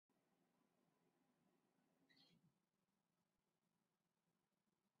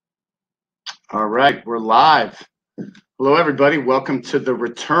All right, we're live. Hello, everybody. Welcome to the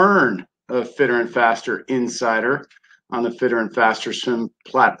return of Fitter and Faster Insider on the Fitter and Faster Swim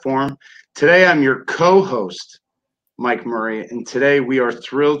platform. Today, I'm your co-host, Mike Murray, and today we are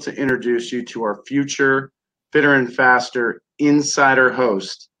thrilled to introduce you to our future Fitter and Faster Insider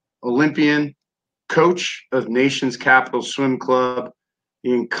host, Olympian, coach of Nation's Capital Swim Club,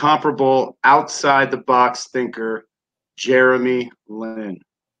 the incomparable outside-the-box thinker, Jeremy Linn.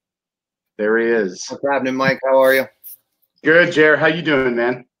 There he is. What's happening, Mike? How are you? Good, Jer. How you doing,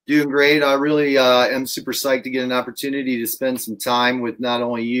 man? Doing great. I really am super psyched to get an opportunity to spend some time with not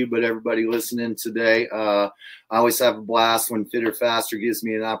only you, but everybody listening today. I always have a blast when Fitter Faster gives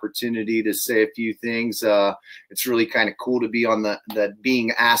me an opportunity to say a few things. It's really kind of cool to be on the being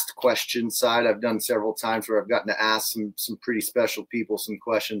asked question side. I've done several times where I've gotten to ask some pretty special people some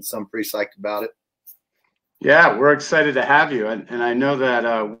questions, so I'm pretty psyched about it. Yeah, we're excited to have you. And I know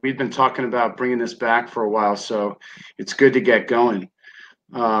that we've been talking about bringing this back for a while, so it's good to get going.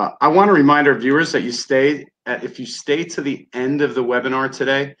 I want to remind our viewers that if you stay to the end of the webinar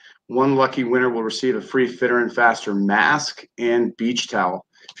today, one lucky winner will receive a free Fitter and Faster mask and beach towel.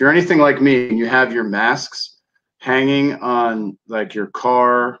 If you're anything like me and you have your masks hanging on like your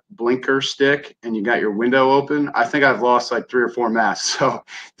car blinker stick and you got your window open, I think I've lost like 3 or 4 masks. So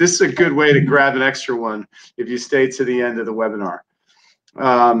this is a good way to grab an extra one if you stay to the end of the webinar.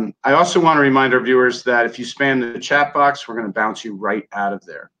 I also want to remind our viewers that if you spam the chat box, we're going to bounce you right out of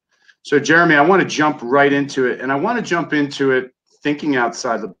there. So Jeremy, I want to jump right into it, and I want to jump into it thinking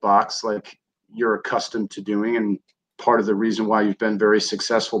outside the box like you're accustomed to doing, and part of the reason why you've been very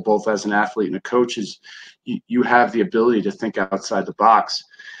successful both as an athlete and a coach is you have the ability to think outside the box.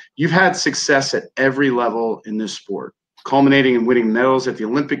 You've had success at every level in this sport, culminating in winning medals at the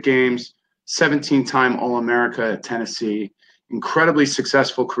Olympic Games, 17-time All-America at Tennessee, incredibly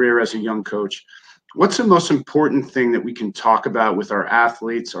successful career as a young coach. What's the most important thing that we can talk about with our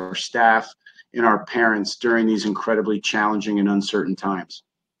athletes, our staff, and our parents during these incredibly challenging and uncertain times?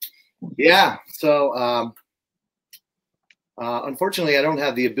 Yeah, so unfortunately, I don't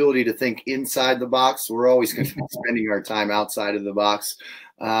have the ability to think inside the box. We're always going to be spending our time outside of the box.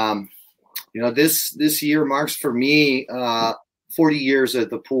 This year marks for me 40 years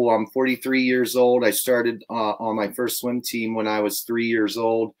at the pool. I'm 43 years old. I started on my first swim team when I was 3 years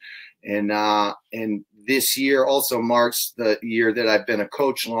old. And this year also marks the year that I've been a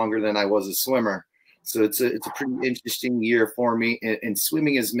coach longer than I was a swimmer. So it's a pretty interesting year for me. And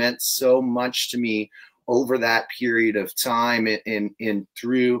swimming has meant so much to me over that period of time and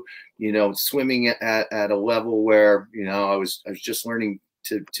through, swimming at a level where, I was just learning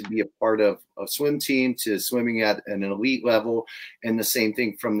to be a part of a swim team to swimming at an elite level. And the same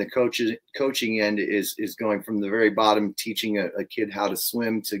thing from the coaching end is going from the very bottom, teaching a kid how to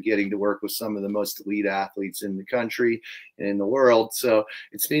swim to getting to work with some of the most elite athletes in the country and in the world. So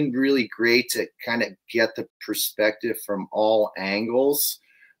it's been really great to kind of get the perspective from all angles.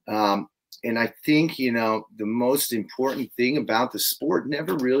 And I think, the most important thing about the sport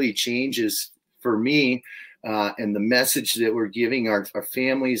never really changes for me. And the message that we're giving our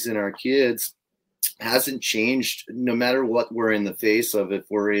families and our kids hasn't changed no matter what we're in the face of, if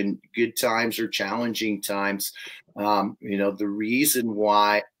we're in good times or challenging times. The reason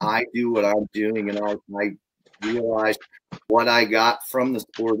why I do what I'm doing and I realized what I got from the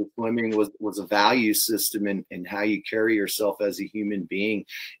sport of swimming was a value system and how you carry yourself as a human being.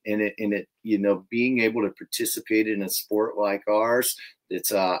 And it being able to participate in a sport like ours,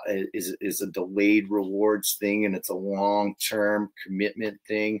 it's is a delayed rewards thing, and it's a long-term commitment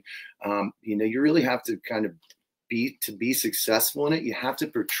thing. You really have to kind of be successful in it. You have to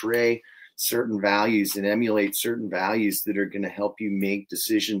portray certain values and emulate certain values that are going to help you make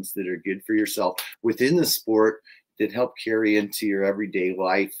decisions that are good for yourself within the sport, that help carry into your everyday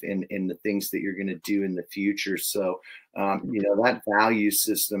life and the things that you're going to do in the future. So, that value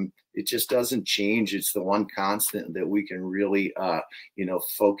system, it just doesn't change. It's the one constant that we can really,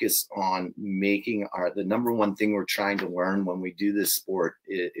 focus on making the number one thing we're trying to learn when we do this sport.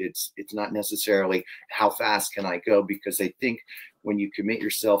 It's not necessarily how fast can I go, because I think when you commit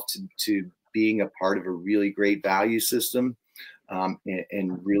yourself to being a part of a really great value system,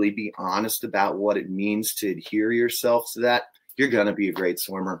 and really be honest about what it means to adhere yourself to that, you're going to be a great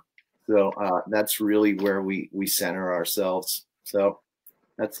swimmer. So that's really where we center ourselves. So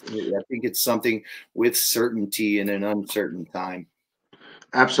I think it's something with certainty in an uncertain time.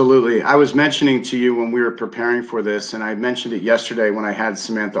 Absolutely. I was mentioning to you when we were preparing for this, and I mentioned it yesterday when I had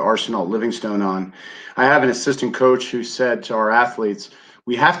Samantha Arsenault Livingstone on. I have an assistant coach who said to our athletes,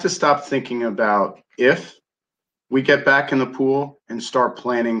 we have to stop thinking about if we get back in the pool and start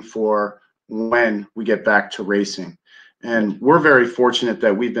planning for when we get back to racing. And we're very fortunate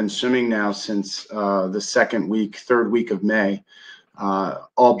that we've been swimming now since the third week of May,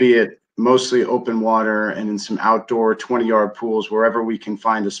 albeit mostly open water and in some outdoor 20-yard pools wherever we can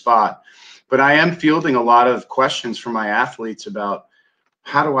find a spot. But I am fielding a lot of questions from my athletes about,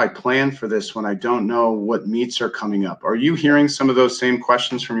 how do I plan for this when I don't know what meets are coming up? Are you hearing some of those same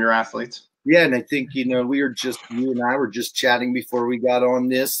questions from your athletes? Yeah, and I think, you and I were just chatting before we got on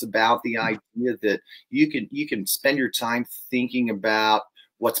this about the idea that you can spend your time thinking about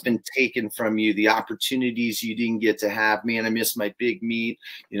what's been taken from you, the opportunities you didn't get to have. Man, I missed my big meet.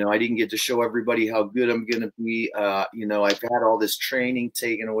 I didn't get to show everybody how good I'm going to be. I've had all this training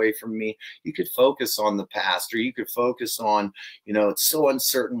taken away from me. You could focus on the past, or you could focus on, it's so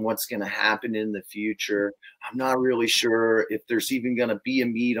uncertain what's going to happen in the future. I'm not really sure if there's even going to be a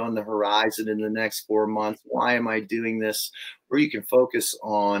meet on the horizon in the next 4 months. Why am I doing this? Or you can focus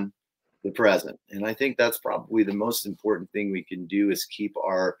on the present. And I think that's probably the most important thing we can do, is keep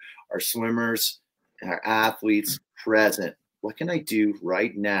our swimmers and our athletes present. What can I do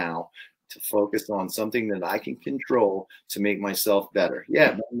right now to focus on something that I can control to make myself better?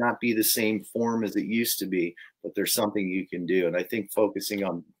 Yeah, it might not be the same form as it used to be, but there's something you can do. And I think focusing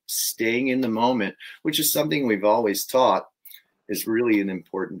on staying in the moment, which is something we've always taught, is really an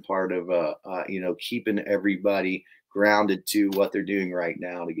important part of keeping everybody grounded to what they're doing right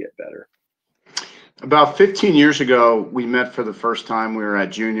now to get better. About 15 years ago, we met for the first time. We were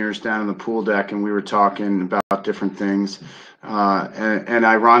at juniors down in the pool deck, and we were talking about different things. And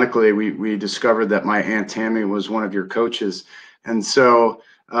ironically, we discovered that my Aunt Tammy was one of your coaches. And so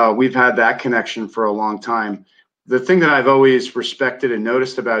we've had that connection for a long time. The thing that I've always respected and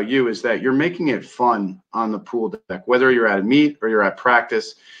noticed about you is that you're making it fun on the pool deck, whether you're at a meet or you're at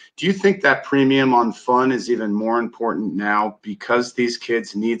practice. Do you think that premium on fun is even more important now because these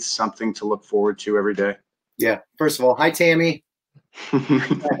kids need something to look forward to every day? Yeah. First of all, hi, Tammy. I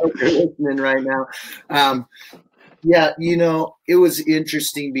hope you're listening right now. It was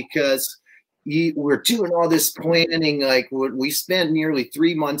interesting because we're doing all this planning. Like, we spent nearly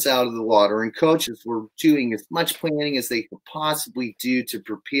 3 months out of the water, and coaches were doing as much planning as they could possibly do to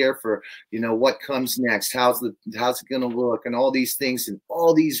prepare for, what comes next. How's it going to look, and all these things, and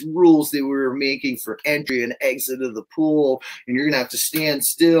all these rules that we were making for entry and exit of the pool. And you're going to have to stand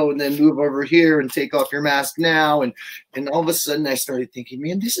still and then move over here and take off your mask now. And all of a sudden I started thinking,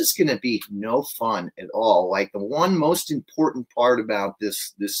 man, this is going to be no fun at all. Like, the one most important part about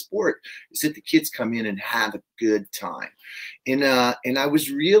this sport is that the kids come in and have a good time. And I was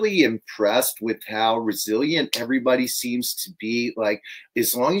really impressed with how resilient everybody seems to be. Like,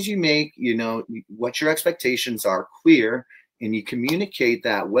 as long as you make, what your expectations are clear, and you communicate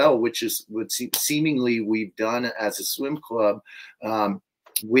that well, which is what seemingly we've done as a swim club,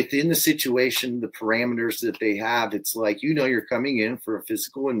 within the situation, the parameters that they have, it's like, you're coming in for a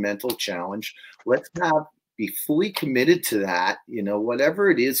physical and mental challenge. Let's be fully committed to that. Whatever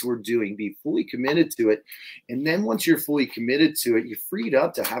it is we're doing, be fully committed to it. And then once you're fully committed to it, you're freed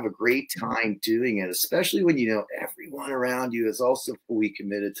up to have a great time doing it, especially when everyone around you is also fully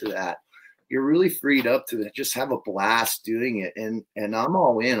committed to that. You're really freed up to just have a blast doing it. And I'm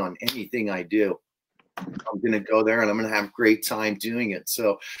all in on anything I do. I'm going to go there and I'm going to have a great time doing it.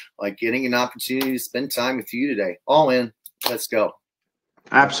 So, like, getting an opportunity to spend time with you today, all in. Let's go.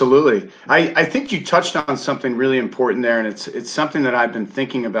 Absolutely. I think you touched on something really important there, and it's something that I've been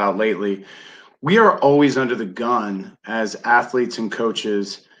thinking about lately. We are always under the gun as athletes and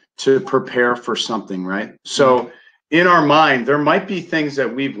coaches to prepare for something, right? So in our mind, there might be things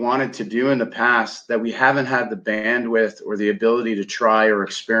that we've wanted to do in the past that we haven't had the bandwidth or the ability to try or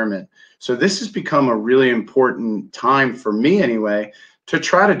experiment. So this has become a really important time for me anyway, to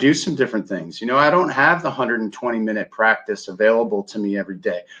try to do some different things. I don't have the 120-minute practice available to me every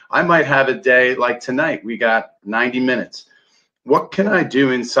day. I might have a day like tonight. We got 90 minutes. What can I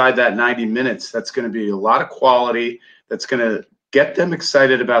do inside that 90 minutes that's going to be a lot of quality, that's going to get them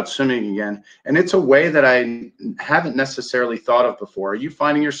excited about swimming again? And it's a way that I haven't necessarily thought of before. Are you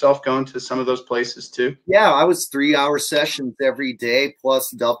finding yourself going to some of those places too? Yeah, I was 3-hour sessions every day,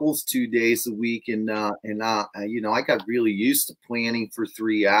 plus doubles 2 days a week. And I got really used to planning for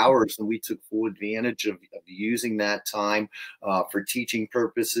 3 hours, and we took full advantage of using that time for teaching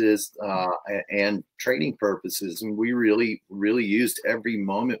purposes and training purposes. And we really, really used every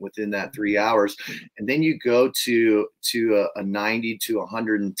moment within that 3 hours. And then you go to a 90 to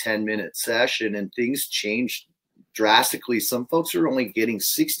 110-minute session, and things changed drastically. Some folks are only getting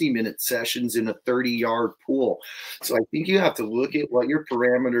 60-minute sessions in a 30-yard pool. So I think you have to look at what your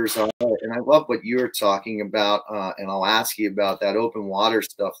parameters are. And I love what you're talking about. And I'll ask you about that open water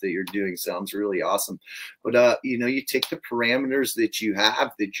stuff that you're doing. Sounds really awesome. But, you take the parameters that you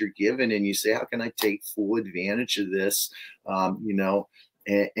have, that you're given, and you say, how can I take full advantage of this?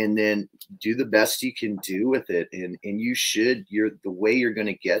 And then do the best you can do with it. And the way you're going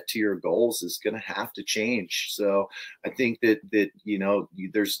to get to your goals is going to have to change. So I think that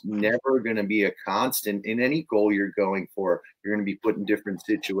there's never going to be a constant in any goal you're going for. You're going to be put in different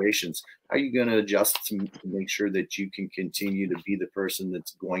situations. How are you going to adjust to make sure that you can continue to be the person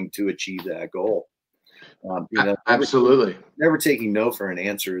that's going to achieve that goal? Absolutely. Never taking no for an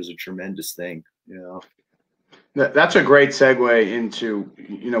answer is a tremendous thing, That's a great segue into,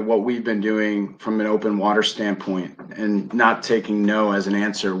 what we've been doing from an open water standpoint and not taking no as an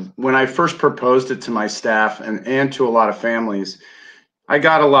answer. When I first proposed it to my staff and to a lot of families, I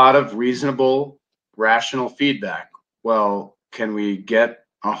got a lot of reasonable, rational feedback. Well, can we get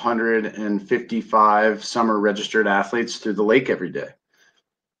 155 summer registered athletes through the lake every day?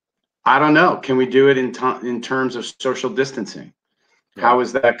 I don't know. Can we do it in terms of social distancing? How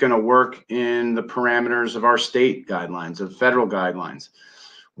is that going to work in the parameters of our state guidelines, of federal guidelines?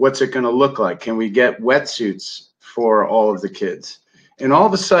 What's it going to look like? Can we get wetsuits for all of the kids? And all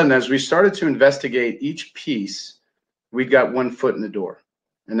of a sudden, as we started to investigate each piece, we got one foot in the door.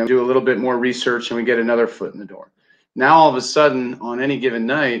 And then we do a little bit more research and we get another foot in the door. Now, all of a sudden, on any given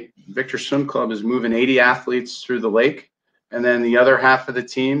night, Victor Swim Club is moving 80 athletes through the lake. And then the other half of the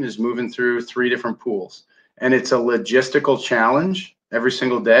team is moving through 3 different pools. And it's a logistical challenge every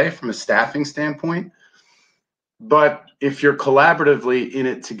single day from a staffing standpoint. But if you're collaboratively in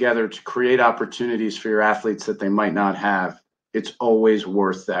it together to create opportunities for your athletes that they might not have, it's always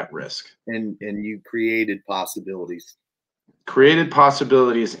worth that risk. And you created possibilities.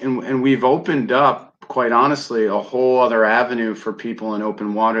 And we've opened up, quite honestly, a whole other avenue for people in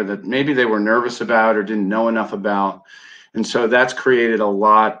open water that maybe they were nervous about or didn't know enough about. And so that's created a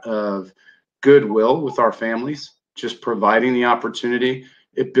lot of goodwill with our families, just providing the opportunity.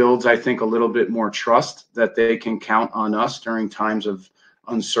 It builds, I think, a little bit more trust that they can count on us during times of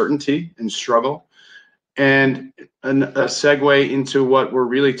uncertainty and struggle. And a segue into what we're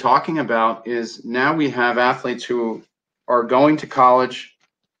really talking about is now we have athletes who are going to college.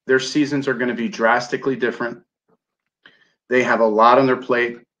 Their seasons are going to be drastically different. They have a lot on their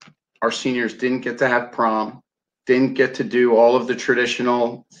plate. Our seniors didn't get to have prom, didn't get to do all of the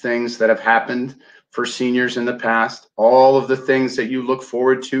traditional things that have happened for seniors in the past, all of the things that you look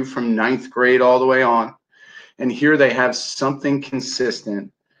forward to from 9th grade all the way on. And here they have something consistent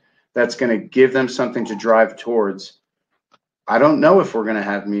that's going to give them something to drive towards. I don't know if we're going to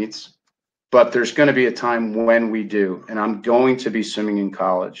have meets, but there's going to be a time when we do, and I'm going to be swimming in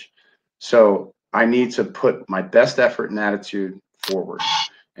college. So I need to put my best effort and attitude forward.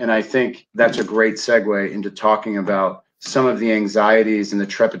 And I think that's a great segue into talking about some of the anxieties and the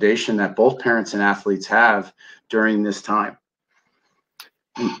trepidation that both parents and athletes have during this time.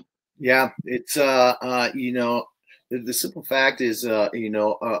 Yeah, it's the simple fact is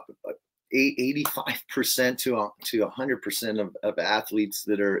 85% to 100% of athletes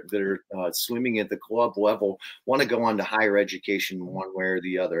that are swimming at the club level want to go on to higher education one way or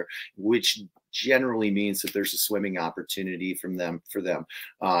the other, which generally means that there's a swimming opportunity for them.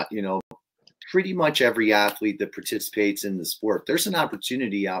 Pretty much every athlete that participates in the sport, there's an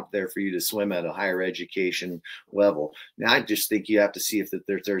opportunity out there for you to swim at a higher education level. Now, I just think you have to see if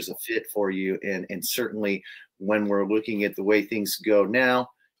there's a fit for you. And certainly when we're looking at the way things go now,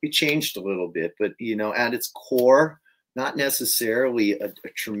 it changed a little bit, but at its core, not necessarily a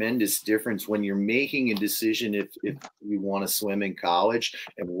tremendous difference when you're making a decision if you want to swim in college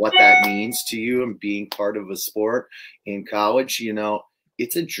and what that means to you and being part of a sport in college.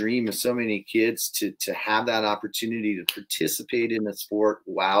 It's a dream of so many kids to have that opportunity to participate in a sport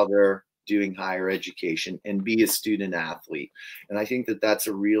while they're doing higher education and be a student athlete. And I think that that's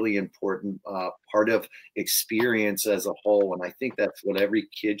a really important part of experience as a whole. And I think that's what every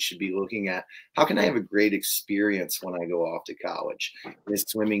kid should be looking at. How can I have a great experience when I go off to college? Is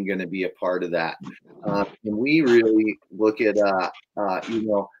swimming going to be a part of that? And we really look at,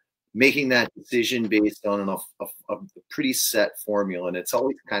 making that decision based on a pretty set formula. And it's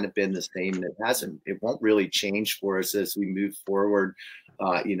always kind of been the same. And it won't really change for us as we move forward,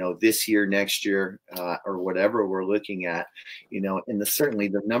 this year, next year, or whatever we're looking at, and certainly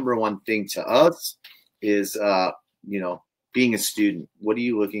the number one thing to us is, being a student. What are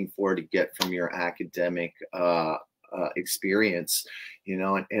you looking for to get from your academic experience,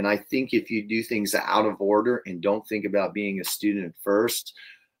 and I think if you do things out of order and don't think about being a student first,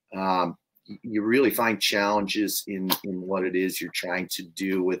 you really find challenges in what it is you're trying to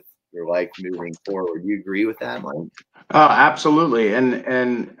do with your life moving forward. Do you agree with that, Mike? Absolutely.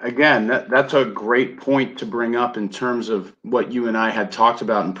 And again, that's a great point to bring up in terms of what you and I had talked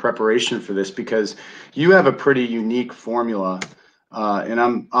about in preparation for this, because you have a pretty unique formula,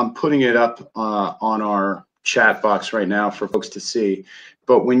 and I'm putting it up on our chat box right now for folks to see.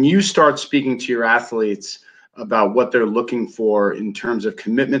 But when you start speaking to your athletes about what they're looking for in terms of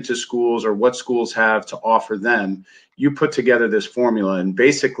commitment to schools or what schools have to offer them, you put together this formula, and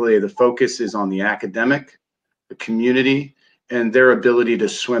basically the focus is on the academic, the community, and their ability to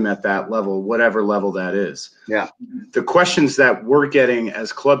swim at that level, whatever level that is. Yeah. The questions that we're getting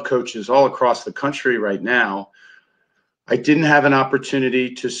as club coaches all across the country right now: I didn't have an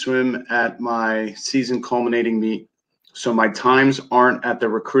opportunity to swim at my season culminating meet, so my times aren't at the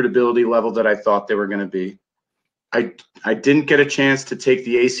recruitability level that I thought they were going to be. I didn't get a chance to take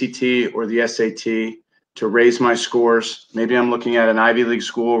the ACT or the SAT to raise my scores. Maybe I'm looking at an Ivy League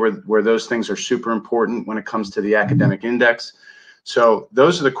school where those things are super important when it comes to the academic index. So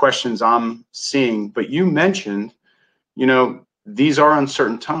those are the questions I'm seeing. But you mentioned, these are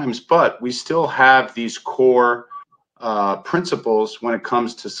uncertain times, but we still have these core principles when it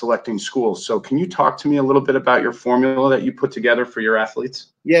comes to selecting schools. So can you talk to me a little bit about your formula that you put together for your athletes?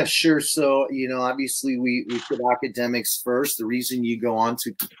 Yeah, sure. So, obviously we put academics first. The reason you go on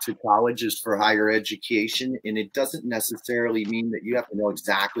to college is for higher education. And it doesn't necessarily mean that you have to know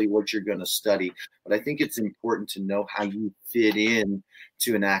exactly what you're going to study. But I think it's important to know how you fit in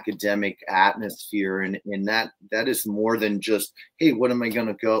to an academic atmosphere. And that is more than just, hey, what am I going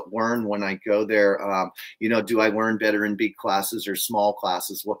to go learn when I go there? Do I learn better in big classes or small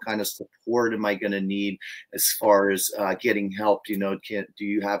classes? What kind of support am I going to need as far as getting help? Do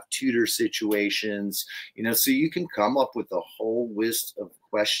you have tutor situations? So you can come up with a whole list of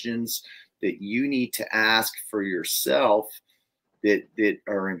questions that you need to ask for yourself that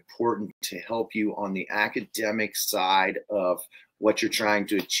are important to help you on the academic side of what you're trying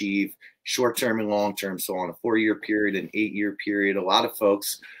to achieve, short-term and long-term. So on a 4-year period, an 8-year period, a lot of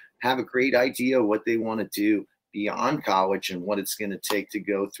folks have a great idea what they want to do beyond college and what it's going to take to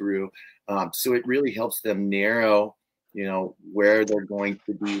go through. So it really helps them narrow, where they're going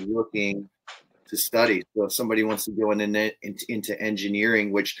to be looking to study. So if somebody wants to go into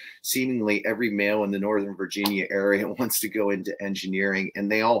engineering, which seemingly every male in the Northern Virginia area wants to go into engineering,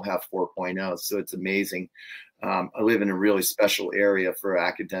 and they all have 4.0. So it's amazing. I live in a really special area for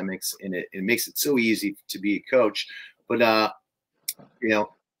academics, and it makes it so easy to be a coach. But,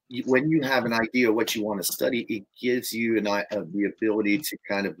 when you have an idea of what you want to study, it gives you the ability to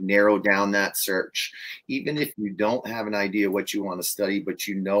kind of narrow down that search. Even if you don't have an idea what you want to study, but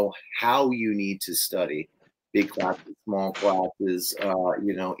you know how you need to study, big classes, small classes,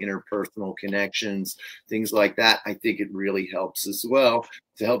 interpersonal connections, things like that, I think it really helps as well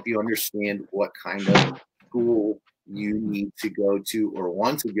to help you understand what kind of school you need to go to or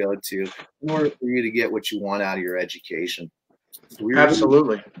want to go to in order for you to get what you want out of your education. So we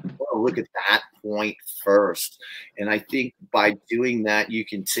Absolutely want to look at that point first. And I think by doing that, you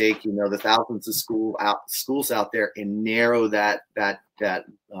can take, the thousands of schools out there and narrow that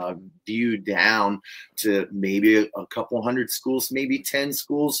view down to maybe a couple hundred schools, maybe 10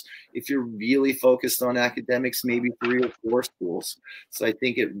 schools. If you're really focused on academics, maybe 3 or 4 schools. So I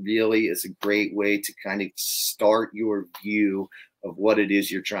think it really is a great way to kind of start your view of what it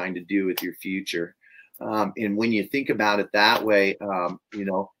is you're trying to do with your future. And when you think about it that way,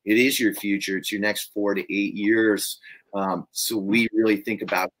 it is your future. It's your next 4 to 8 years. So we really think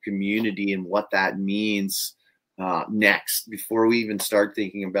about community and what that means next before we even start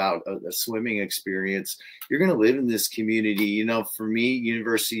thinking about a swimming experience. You're going to live in this community. For me,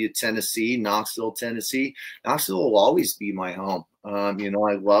 University of Tennessee, Knoxville, Tennessee, Knoxville will always be my home.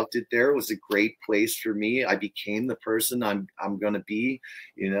 I loved it there. It was a great place for me. I became the person I'm going to be,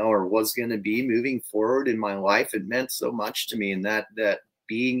 or was going to be moving forward in my life. It meant so much to me, and that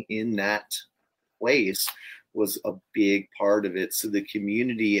being in that place was a big part of it. So the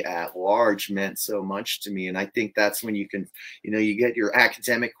community at large meant so much to me. And I think that's when you can, you get your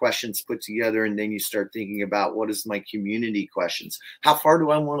academic questions put together, and then you start thinking about, what is my community questions? How far do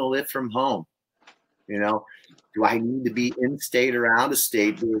I want to live from home? Do I need to be in state or out of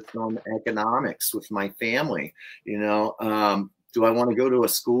state based on economics with my family? Do I want to go to a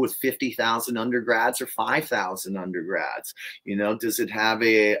school with 50,000 undergrads or 5,000 undergrads? You know, does it have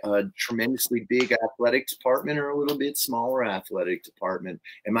a tremendously big athletic department or a little bit smaller athletic department?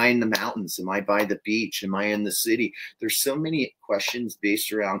 Am I in the mountains? Am I by the beach? Am I in the city? There's so many questions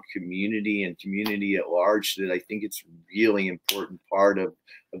based around community and community at large that I think it's really important part of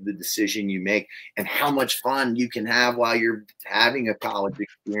the decision you make, and how much fun you can have while you're having a college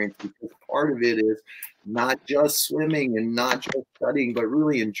experience, because part of it is not just swimming and not just studying, but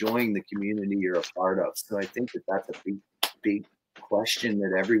really enjoying the community you're a part of. So I think that that's a big question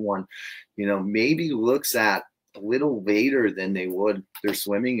that everyone, you know, maybe looks at a little later than they would their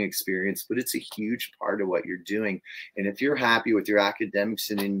swimming experience, but it's a huge part of what you're doing. And if you're happy with your academics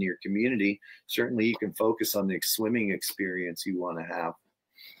and in your community, certainly you can focus on the swimming experience you want to have.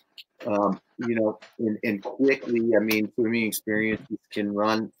 You know, and quickly, I mean, swimming experiences can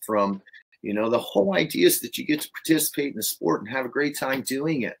run from, you know, the whole idea is that you get to participate in the sport and have a great time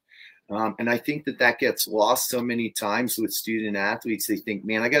doing it. And I think that that gets lost so many times with student athletes. They think,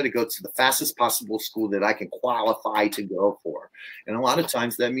 man, I got to go to the fastest possible school that I can qualify to go for. And a lot of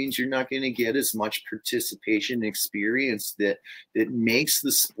times that means you're not going to get as much participation experience that makes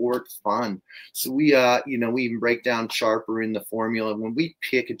the sport fun. So we, you know, we even break down sharper in the formula. When we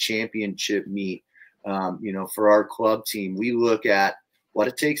pick a championship meet, you know, for our club team, we look at what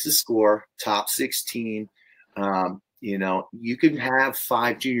it takes to score, top 16. You know, you can have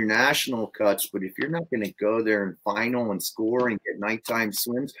 5 junior national cuts, but if you're not going to go there and final and score and get nighttime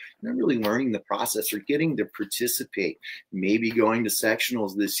swims, you're not really learning the process or getting to participate. Maybe going to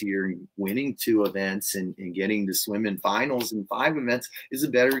sectionals this year and winning 2 events and getting to swim in finals in 5 events is a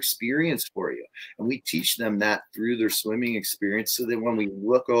better experience for you. And we teach them that through their swimming experience, so that when we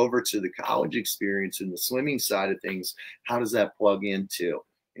look over to the college experience and the swimming side of things, how does that plug into?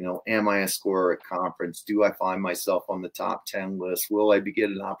 You know, am I a scorer at conference? Do I find myself on the top 10 list? Will I get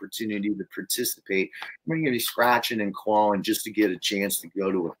an opportunity to participate? I'm going to be scratching and clawing just to get a chance to go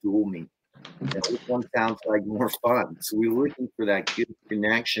to a dual meet. You know, which one sounds like more fun? So we're looking for that good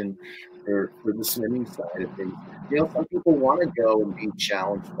connection for the swimming side of things. You know, some people want to go and be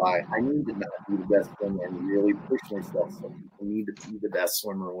challenged by, I need to not be the best swimmer and really push myself. Some people need to be the best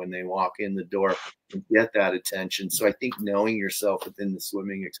swimmer when they walk in the door and get that attention. So I think knowing yourself within the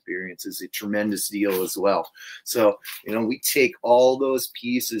swimming experience is a tremendous deal as well. So, you know, we take all those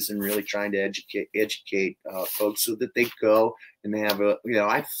pieces and really trying to educate folks so that they go and they have a, you know,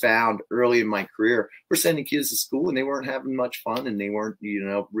 I found early in my career, we're sending kids to school and they weren't having much fun and they weren't, you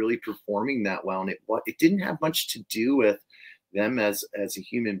know, really performing that well. And it didn't have much to do with them as a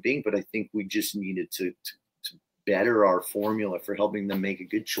human being, but I think we just needed to better our formula for helping them make a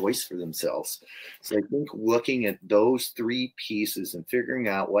good choice for themselves. So I think looking at those 3 pieces and figuring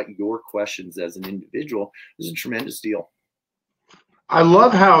out what your questions as an individual is a tremendous deal. I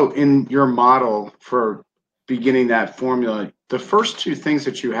love how in your model for beginning that formula, the first 2 things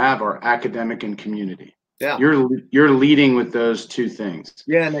that you have are academic and community. Yeah. You're leading with those 2 things.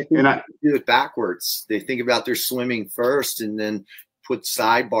 Yeah, and I think they do it backwards. They think about their swimming first and then put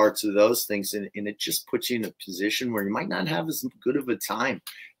sidebar to those things, and it just puts you in a position where you might not have as good of a time.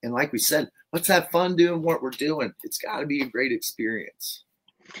 And like we said, let's have fun doing what we're doing. It's got to be a great experience.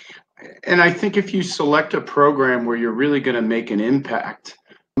 And I think if you select a program where you're really going to make an impact,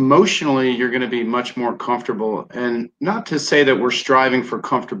 emotionally, you're going to be much more comfortable. And not to say that we're striving for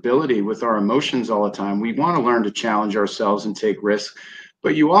comfortability with our emotions all the time. We want to learn to challenge ourselves and take risks,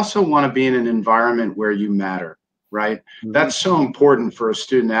 but you also want to be in an environment where you matter, right? Mm-hmm. That's so important for a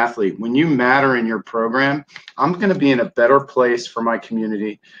student athlete. When you matter in your program, I'm going to be in a better place for my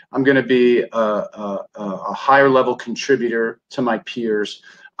community. I'm going to be a higher level contributor to my peers.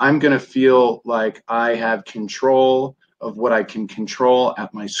 I'm going to feel like I have control of what I can control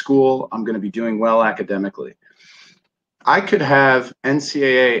at my school. I'm going to be doing well academically. I could have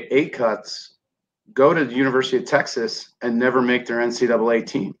NCAA A cuts go to the University of Texas and never make their NCAA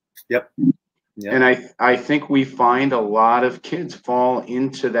team. Yep. And I think we find a lot of kids fall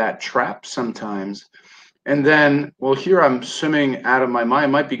into that trap sometimes. And then, well, here I'm swimming out of my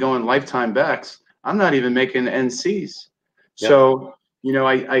mind, might be going lifetime Becks. I'm not even making NCs. Yep. So, you know,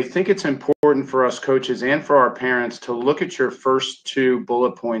 I think it's important for us coaches and for our parents to look at your first 2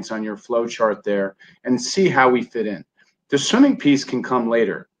 bullet points on your flow chart there and see how we fit in. The swimming piece can come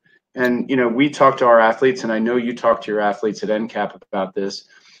later. And, you know, we talk to our athletes, and I know you talk to your athletes at NCAP about this,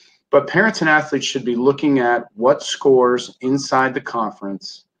 but parents and athletes should be looking at what scores inside the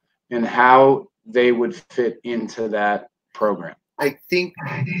conference and how they would fit into that program. I think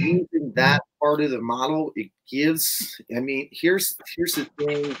using that part of the model, it gives, I mean, here's the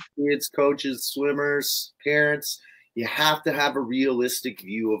thing, kids, coaches, swimmers, parents, You have to have a realistic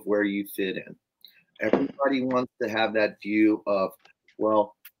view of where you fit in. Everybody wants to have that view of,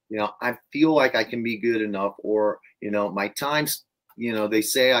 well, I feel like I can be good enough, or, my time's, they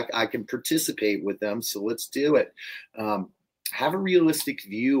say I can participate with them, so let's do it. Have a realistic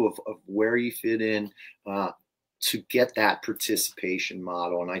view of where you fit in to get that participation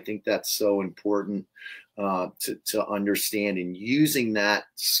model. And I think that's so important to understand, and using that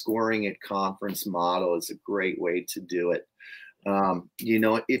scoring at conference model is a great way to do it.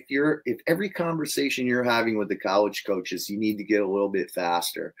 If every conversation you're having with the college coaches, you need to get a little bit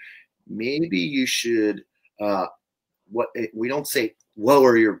faster, maybe you should, we don't say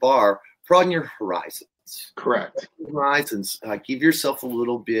lower your bar, broaden your horizons. Correct. Horizons. Give yourself a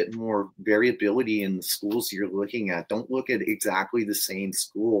little bit more variability in the schools you're looking at. Don't look at exactly the same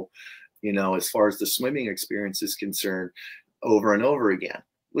school, as far as the swimming experience is concerned, over and over again.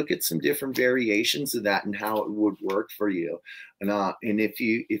 Look at some different variations of that and how it would work for you. And if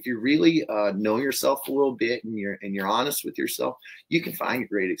you really know yourself a little bit, and you're honest with yourself, you can find a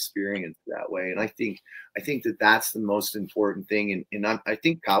great experience that way. And I think that that's the most important thing. And I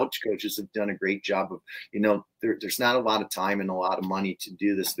think college coaches have done a great job of, there's not a lot of time and a lot of money to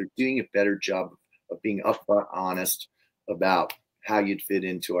do this. They're doing a better job of being upfront, honest about how you'd fit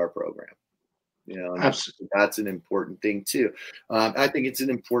into our program. Absolutely. That's an important thing too. I think it's an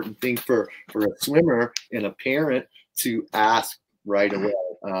important thing for a swimmer and a parent to ask right away,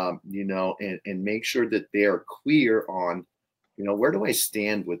 and make sure that they are clear on, where do I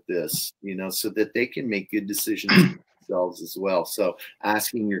stand with this, so that they can make good decisions themselves as well. So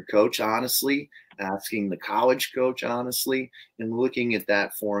asking your coach honestly, asking the college coach honestly, and looking at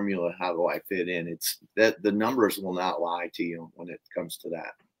that formula, how do I fit in? It's that the numbers will not lie to you when it comes to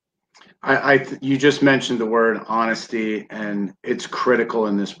that. You just mentioned the word honesty, and it's critical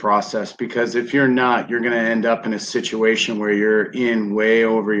in this process, because if you're not, you're going to end up in a situation where you're in way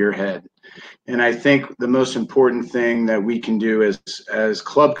over your head. And I think the most important thing that we can do as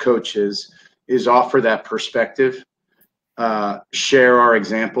club coaches is offer that perspective, share our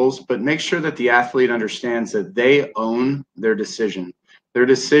examples, but make sure that the athlete understands that they own their decision. Their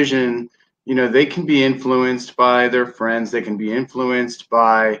decision, they can be influenced by their friends. They can be influenced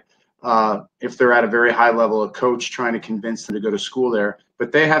by, if they're at a very high level, a coach trying to convince them to go to school there,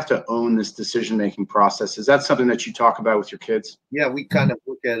 but they have to own this decision-making process. Is that something that you talk about with your kids? Yeah, we kind of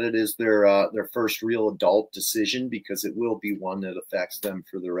look at it as their first real adult decision, because it will be one that affects them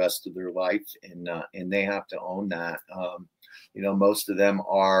for the rest of their life, and they have to own that. Most of them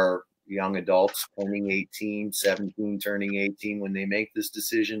are young adults turning 18, 17, turning 18 when they make this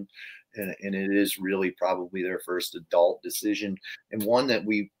decision. And it is really probably their first adult decision, and one that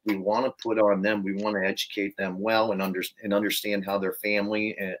we want to put on them. We want to educate them well and understand how their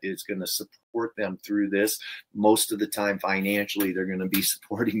family is going to support them through this. Most of the time, financially, they're going to be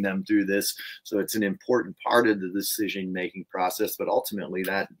supporting them through this. So it's an important part of the decision-making process, but ultimately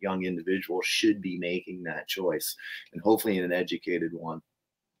that young individual should be making that choice, and hopefully an educated one.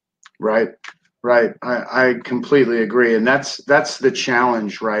 Right. Right. I completely agree. And that's the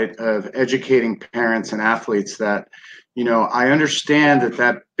challenge, right, of educating parents and athletes that, I understand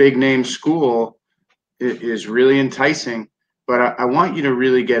that big name school is really enticing, but I want you to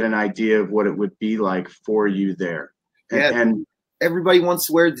really get an idea of what it would be like for you there. And everybody wants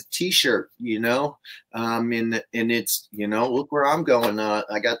to wear the t-shirt, and it's, look where I'm going.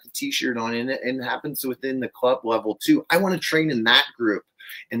 I got the t-shirt on, and it happens within the club level too. I want to train in that group.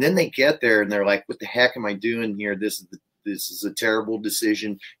 And then they get there and they're like, what the heck am I doing here? This is a terrible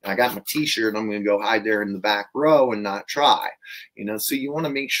decision. And I got my t-shirt. I'm going to go hide there in the back row and not try, so you want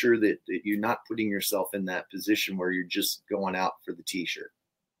to make sure that you're not putting yourself in that position where you're just going out for the t-shirt.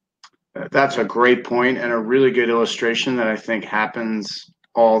 That's a great point, and a really good illustration that I think happens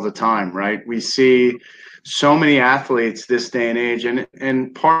all the time, right? We see so many athletes this day and age,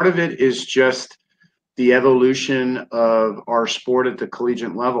 and part of it is just the evolution of our sport at the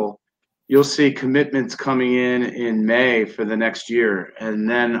collegiate level. You'll see commitments coming in May for the next year, and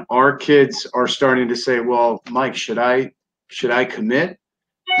then our kids are starting to say, well, Mike, should I commit?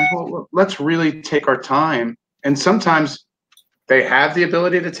 Well, let's really take our time. And sometimes they have the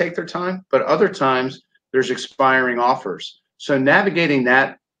ability to take their time, but other times there's expiring offers. So navigating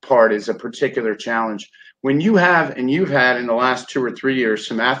that part is a particular challenge. When you have, and you've had in the last 2 or 3 years,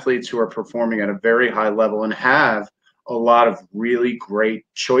 some athletes who are performing at a very high level and have a lot of really great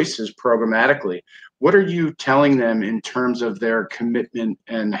choices programmatically, what are you telling them in terms of their commitment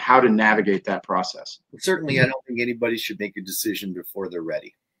and how to navigate that process? Certainly, I don't think anybody should make a decision before they're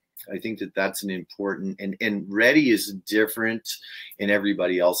ready. I think that that's an important, and ready is different in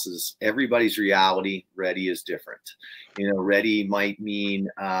everybody's reality. Ready is different. Ready might mean,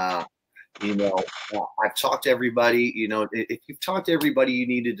 I've talked to everybody. If you've talked to everybody you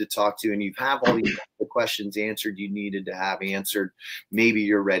needed to talk to, and you've have all the questions answered you needed to have answered, maybe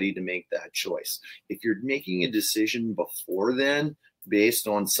you're ready to make that choice. If you're making a decision before then, based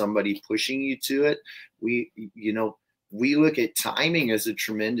on somebody pushing you to it, we look at timing as a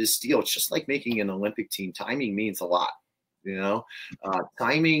tremendous deal. It's just like making an Olympic team. Timing means a lot.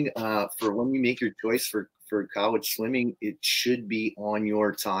 Timing for when you make your choice for college swimming, it should be on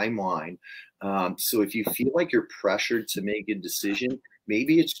your timeline. So if you feel like you're pressured to make a decision,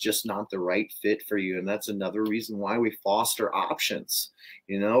 maybe it's just not the right fit for you. And that's another reason why we foster options.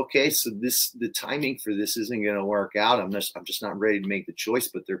 Okay, so the timing for this isn't going to work out. I'm just not ready to make the choice,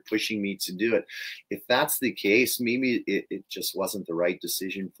 but they're pushing me to do it. If that's the case, maybe it just wasn't the right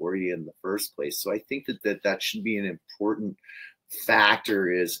decision for you in the first place. So I think that should be an important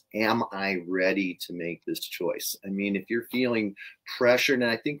factor is, am I ready to make this choice? I mean, if you're feeling pressured, and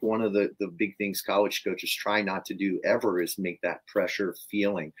I think one of the big things college coaches try not to do ever is make that pressure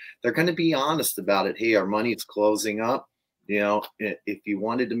feeling. They're going to be honest about it. Hey, our money's closing up. If you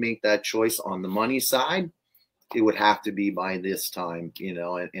wanted to make that choice on the money side, it would have to be by this time,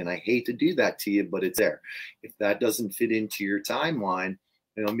 and I hate to do that to you, but it's there. If that doesn't fit into your timeline,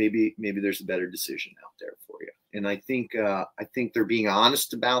 maybe there's a better decision out there for you. And I think they're being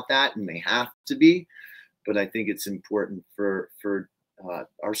honest about that, and they have to be. But I think it's important for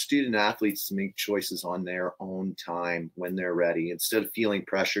our student athletes to make choices on their own time when they're ready, instead of feeling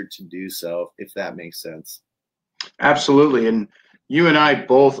pressured to do so, if that makes sense. Absolutely. And you and I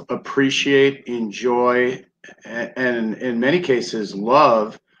both appreciate, enjoy, and in many cases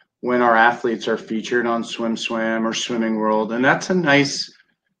love when our athletes are featured on SwimSwam or Swimming World. And that's a nice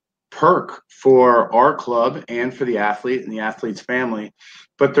perk for our club and for the athlete and the athlete's family.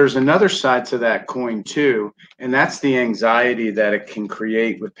 But there's another side to that coin too, and that's the anxiety that it can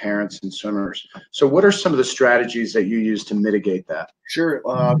create with parents and swimmers. So what are some of the strategies that you use to mitigate that? Sure.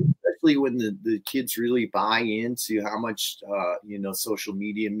 Especially when the kids really buy into how much, social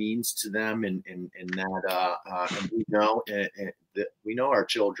media means to them, and that and we know our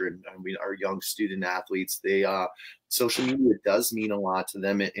children, our young student athletes, social media does mean a lot to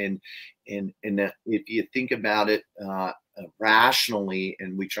them. And that if you think about it, rationally,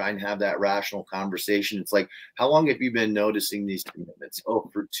 and we try and have that rational conversation, it's like, how long have you been noticing these commitments? Oh,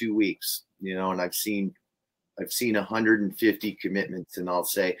 for 2 weeks, and I've seen 150 commitments, and I'll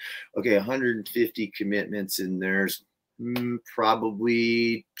say, okay, 150 commitments, and there's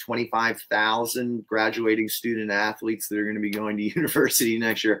probably 25,000 graduating student athletes that are going to be going to university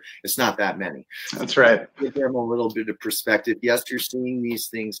next year. It's not that many. That's right. Give them a little bit of perspective. Yes, you're seeing these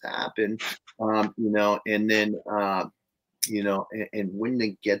things happen, and then and when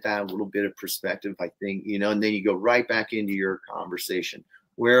they get that little bit of perspective, I think, and then you go right back into your conversation.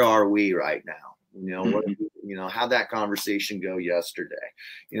 Where are we right now? How'd that conversation go yesterday?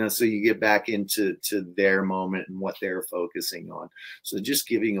 So you get back into their moment and what they're focusing on. So just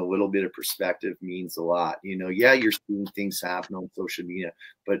giving a little bit of perspective means a lot. Yeah, you're seeing things happen on social media,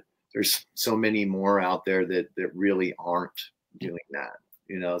 but there's so many more out there that really aren't doing that,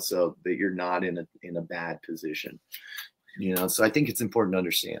 so that you're not in a bad position. So I think it's important to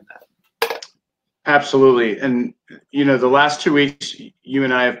understand that. Absolutely. And, the last 2 weeks, you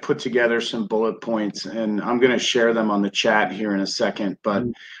and I have put together some bullet points, and I'm going to share them on the chat here in a second. But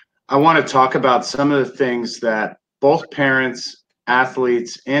I want to talk about some of the things that both parents,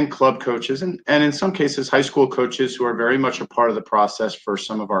 athletes, and club coaches, and in some cases, high school coaches who are very much a part of the process for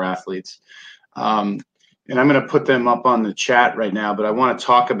some of our athletes. And I'm going to put them up on the chat right now, but I want to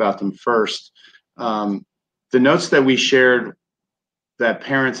talk about them first. The notes that we shared that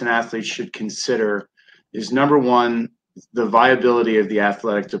parents and athletes should consider is, number one, the viability of the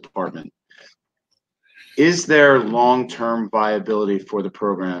athletic department. Is there long-term viability for the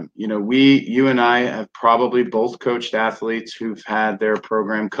program? You and I have probably both coached athletes who've had their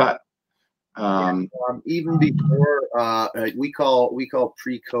program cut. Even before we call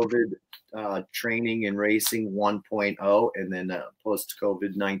pre-COVID training and racing 1.0, and then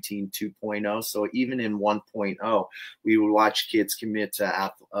post-COVID-19 2.0. So even in 1.0, we would watch kids commit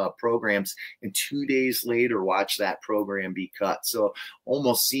to programs, and 2 days later watch that program be cut. So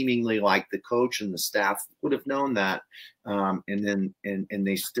almost seemingly like the coach and the staff would have known that, and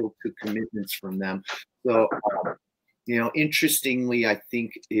they still took commitments from them. So interestingly, I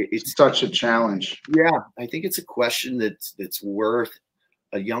think it's such a challenge. Yeah, I think it's a question that's worth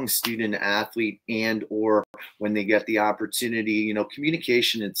a young student athlete, and or when they get the opportunity, you know,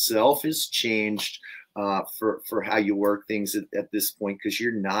 communication itself has changed for how you work things at this point, because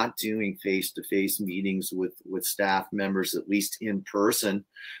you're not doing face-to-face meetings with staff members, at least in person.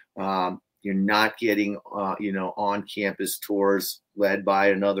 You're not getting, you know, on-campus tours led by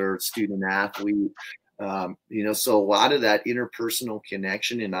another student athlete. You know, so a lot of that interpersonal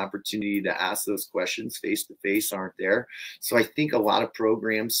connection and opportunity to ask those questions face to face aren't there. So I think a lot of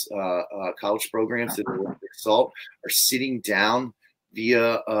programs, college programs that are worth their salt, are sitting down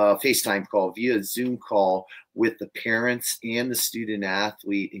via a FaceTime call, via a Zoom call with the parents and the student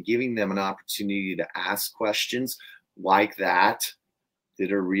athlete, and giving them an opportunity to ask questions like that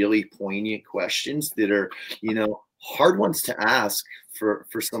are really poignant questions, that are, you know, hard ones to ask for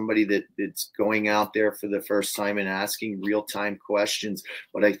somebody that's going out there for the first time and asking real-time questions,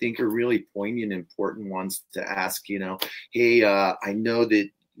 but I think are really poignant, important ones to ask. You know, hey, I know that,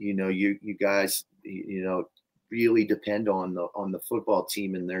 you know, you guys, you know, really depend on the football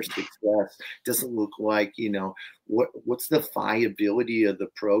team and their success. Doesn't look like, you know, what's the viability of the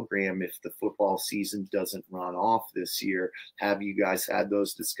program if the football season doesn't run off this year? Have you guys had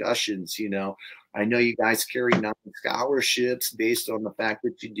those discussions? You know, I know you guys carry 9 scholarships based on the fact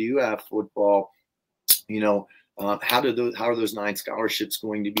that you do have football. You know, how are those 9 scholarships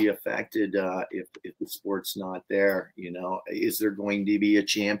going to be affected if the sport's not there? You know, is there going to be a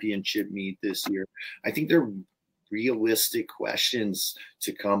championship meet this year? I think they're realistic questions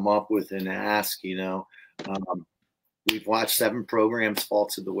to come up with and ask. You know, we've watched 7 programs fall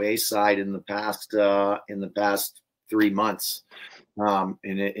to the wayside in the past 3 months, and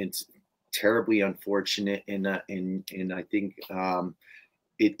it's terribly unfortunate. And I think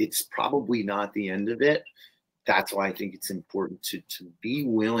it's probably not the end of it. That's why I think it's important to be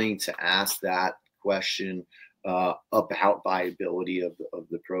willing to ask that question about viability of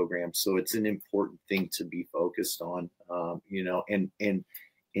the program. So it's an important thing to be focused on, you know, and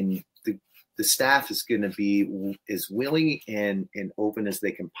the staff is going to be as willing and open as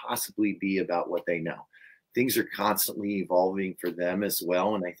they can possibly be about what they know. Things are constantly evolving for them as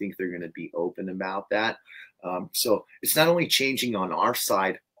well, and I think they're going to be open about that. So it's not only changing on our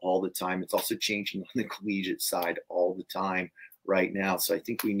side all the time, it's also changing on the collegiate side all the time right now. So I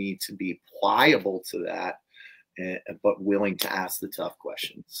think we need to be pliable to that, but willing to ask the tough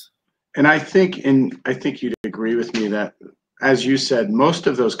questions. And I think you'd agree with me that, as you said, most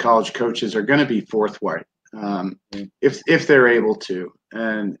of those college coaches are going to be forthright, if they're able to.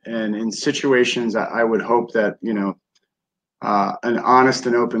 And in situations, I would hope that, you know, an honest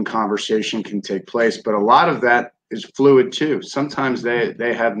and open conversation can take place. But a lot of that is fluid too. Sometimes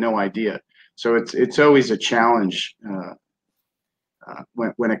they have no idea. So it's always a challenge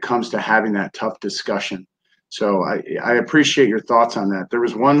when it comes to having that tough discussion. So I appreciate your thoughts on that. There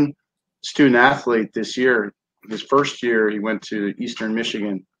was one student athlete this year, his first year, he went to Eastern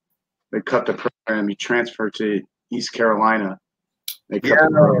Michigan. They cut the program. He transferred to East Carolina. They cut the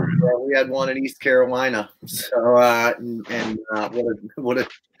program. We had one in East Carolina. So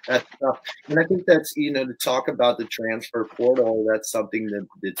that's tough. And I think that's, you know, to talk about the transfer portal, that's something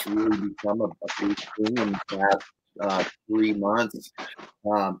that's really become a big thing in the past 3 months.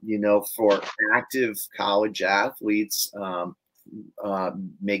 You know, for active college athletes,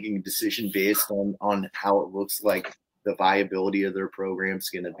 making a decision based on how it looks like the viability of their program is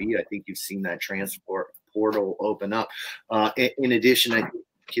going to be. I think you've seen that transfer portal open up. In addition, I think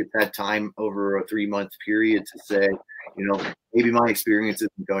kids had time over a 3-month period to say, you know, maybe my experience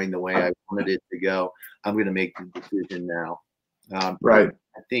isn't going the way I wanted it to go. I'm going to make the decision now. Right.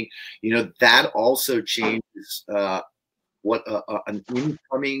 I think, you know, that also changes what an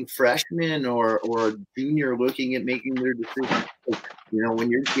incoming freshman or a junior looking at making their decision. You know,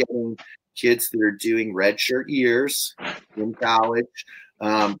 when you're getting kids that are doing redshirt years in college,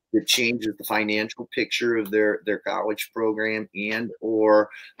 it changes the financial picture of their college program, and or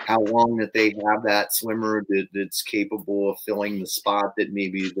how long that they have that swimmer that's capable of filling the spot that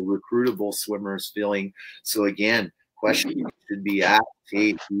maybe the recruitable swimmer is filling. So again, question should be asked,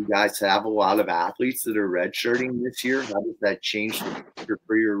 hey, do you guys have a lot of athletes that are redshirting this year? How does that change the picture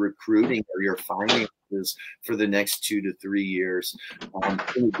for your recruiting or your finances for the next 2 to 3 years?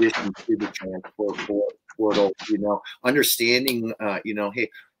 In addition to the transfer portal, you know, understanding, you know, hey,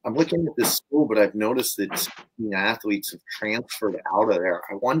 I'm looking at this school, but I've noticed that athletes have transferred out of there.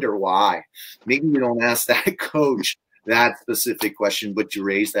 I wonder why. Maybe you don't ask that coach that specific question, but you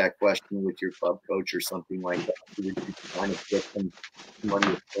raise that question with your club coach or something like that, so that you can kind of get some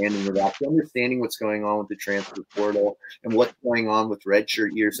understanding of that, understanding what's going on with the transfer portal and what's going on with redshirt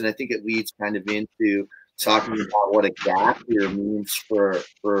years. And I think it leads kind of into talking about what a gap year means for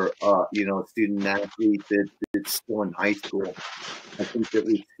you know, a student athlete that's still in high school. I think that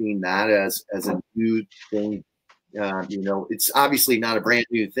we've seen that as a new thing. You know, it's obviously not a brand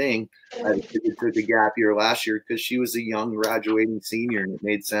new thing. I took a gap year last year because she was a young graduating senior, and it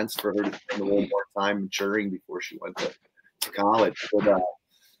made sense for her to spend a little more time maturing before she went to college.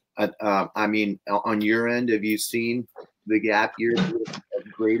 But I mean, on your end, have you seen the gap year be a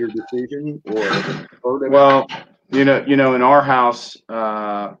greater decision or? Well, you know, in our house,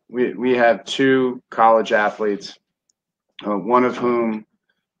 we have two college athletes, one of whom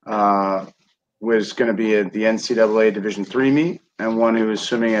was going to be at the NCAA Division III meet, and one who was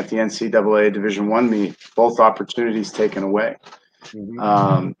swimming at the NCAA Division I meet. Both opportunities taken away.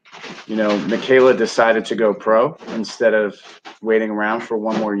 Mm-hmm. You know, Michaela decided to go pro instead of waiting around for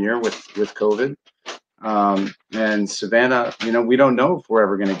one more year with COVID. And Savannah, you know, we don't know if we're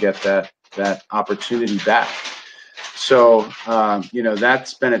ever going to get that opportunity back. So, you know,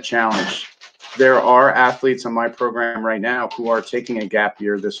 that's been a challenge. There are athletes on my program right now who are taking a gap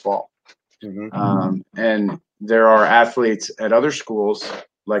year this fall. Mm-hmm. And there are athletes at other schools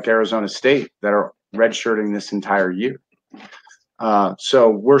like Arizona State that are redshirting this entire year. So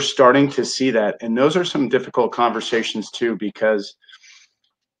we're starting to see that. And those are some difficult conversations too, because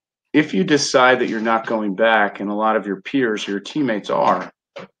if you decide that you're not going back, and a lot of your peers, your teammates are,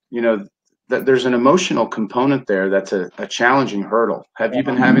 you know, that there's an emotional component there that's a challenging hurdle. Have you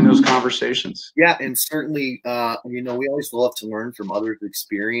been having those conversations? Yeah, and certainly, you know, we always love to learn from others'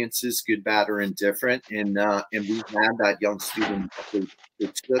 experiences, good, bad, or indifferent. And we've had that young student that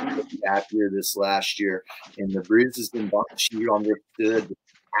took the gap year this last year, and the bruises and bumps she understood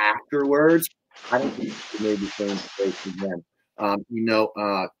afterwards. I don't think she made the same mistake again. You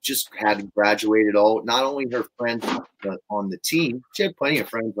know, just had graduated not only her friends on the team, she had plenty of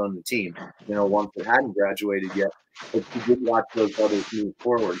friends on the team, you know, ones that hadn't graduated yet, but she did watch those others move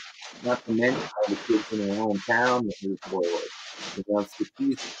forward. Not to mention all the kids in her hometown that move forward. You know, so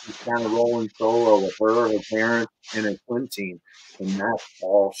she's kind of rolling solo with her parents, and her swim team. And that's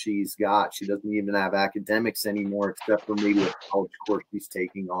all she's got. She doesn't even have academics anymore, except for maybe a college course she's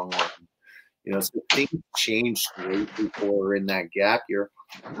taking online. You know, so things changed greatly for her in that gap year.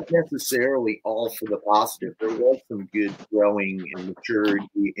 Not necessarily all for the positive. There was some good growing and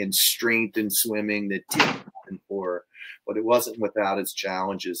maturity and strength in swimming that did happen for her, but it wasn't without its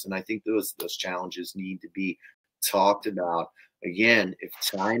challenges. And I think those challenges need to be talked about. Again, if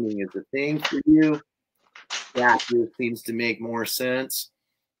timing is a thing for you, gap year seems to make more sense.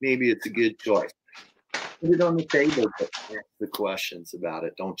 Maybe it's a good choice. Put it on the table, but ask the questions about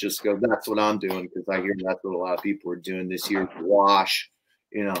it. Don't just go, that's what I'm doing, because I hear that's what a lot of people are doing this year. Wash,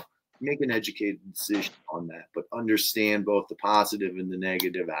 you know, make an educated decision on that, but understand both the positive and the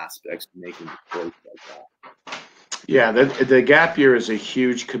negative aspects of making a choice like that. Yeah, the gap year is a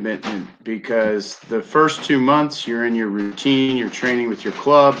huge commitment, because the first 2 months you're in your routine, you're training with your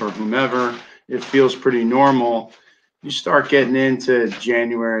club or whomever. It feels pretty normal. You start getting into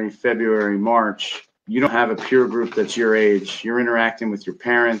January, February, March. You don't have a peer group that's your age. You're interacting with your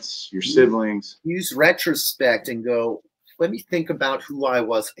parents, your siblings. Use retrospect and go, let me think about who I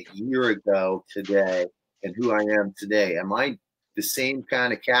was a year ago today and who I am today. Am I the same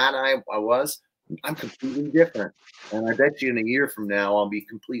kind of cat I was? I'm completely different. And I bet you in a year from now, I'll be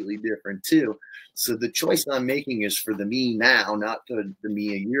completely different too. So the choice I'm making is for the me now, not the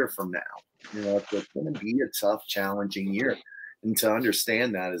me a year from now. You know, it's going to be a tough, challenging year. And to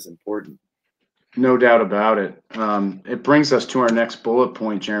understand that is important. No doubt about it. It brings us to our next bullet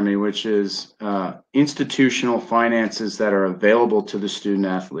point, Jeremy, which is institutional finances that are available to the student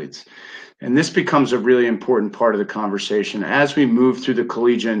athletes. And this becomes a really important part of the conversation as we move through the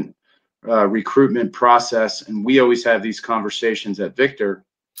collegiate recruitment process. And we always have these conversations at Victor.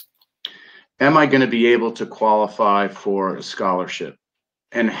 Am I going to be able to qualify for a scholarship?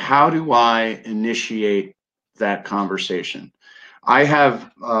 And how do I initiate that conversation? I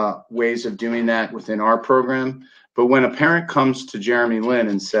have ways of doing that within our program, but when a parent comes to Jeremy Linn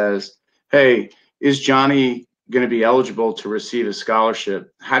and says, hey, is Johnny going to be eligible to receive a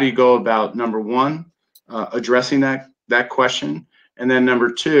scholarship? How do you go about, number one, addressing that question? And then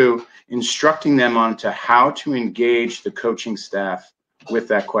number two, instructing them on to how to engage the coaching staff with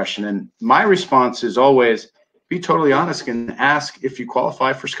that question. And my response is always, be totally honest and ask if you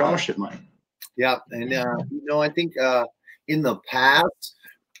qualify for scholarship money. Yeah. And, you know, I think in the past,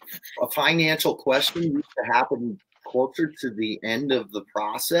 a financial question used to happen closer to the end of the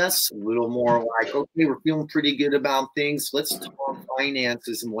process, a little more like, okay, we're feeling pretty good about things. Let's talk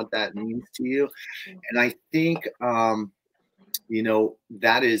finances and what that means to you. And I think,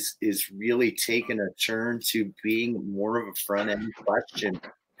 that is really taken a turn to being more of a front end question,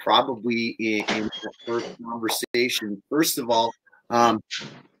 probably in that first conversation. First of all,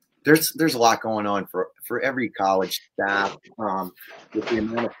 there's a lot going on for every college staff, with the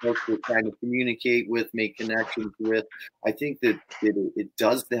amount of folks we're trying to communicate with, make connections with. I think that it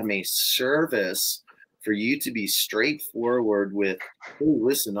does them a service for you to be straightforward with, hey,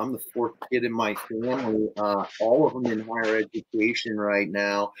 listen, I'm the fourth kid in my family, all of them in higher education right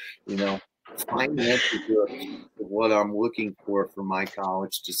now. Finances are a piece of what I'm looking for my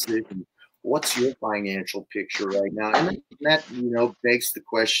college decision. What's your financial picture right now? And that begs the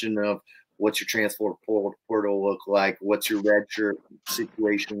question of, what's your transfer portal look like? What's your redshirt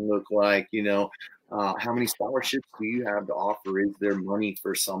situation look like? How many scholarships do you have to offer? Is there money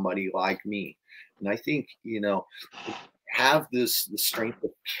for somebody like me? And I think, have the strength of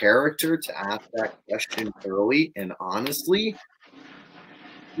character to ask that question early and honestly,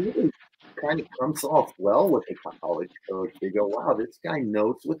 really kind of comes off well with a college coach. They go, wow, this guy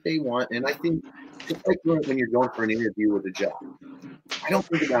knows what they want. And I think, just like when you're going for an interview with a job, I don't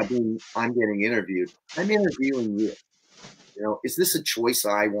think about I'm getting interviewed. I'm interviewing you. Is this a choice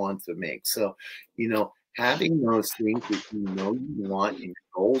I want to make? So, having those things that you want in your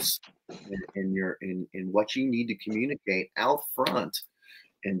goals and what you need to communicate out front,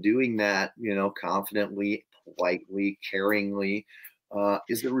 and doing that, confidently, politely, caringly,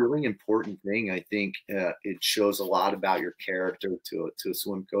 is a really important thing. I think it shows a lot about your character to a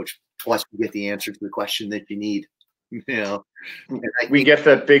swim coach. Plus, you get the answer to the question that you need. We get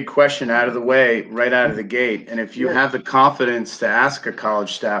that big question out of the way right out of the gate. And if you have the confidence to ask a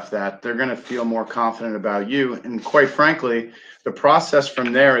college staff that, they're going to feel more confident about you. And quite frankly, the process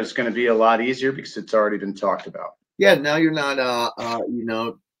from there is going to be a lot easier because it's already been talked about. Yeah. Now you're not,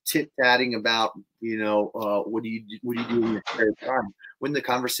 tit-tatting about, what do you do in your spare time when the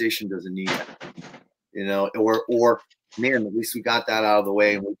conversation doesn't need that, or man, at least we got that out of the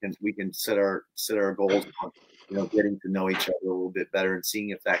way, and we can set our goals on, getting to know each other a little bit better and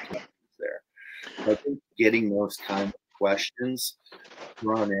seeing if that connection is there. I think getting those kind of questions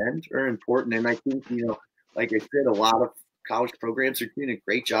front end are important. And I think, like I said, a lot of college programs are doing a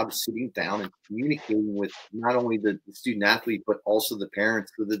great job of sitting down and communicating with not only the student athlete, but also the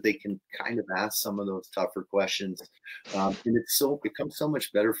parents, so that they can kind of ask some of those tougher questions. And it becomes so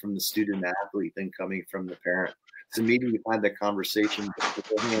much better from the student athlete than coming from the parent. So maybe you've had that conversation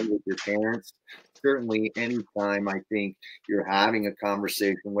beforehand with your parents. Certainly anytime I think you're having a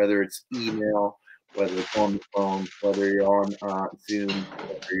conversation, whether it's email, whether it's on the phone, whether you're on Zoom,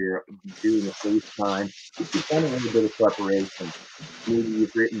 whether you're doing a FaceTime, you've done a little bit of preparation. Maybe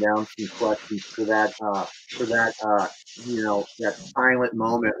you've written down some questions for that that silent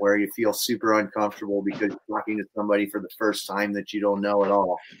moment where you feel super uncomfortable because you're talking to somebody for the first time that you don't know at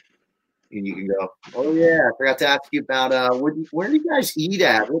all. And you can go, oh yeah, I forgot to ask you about where do you guys eat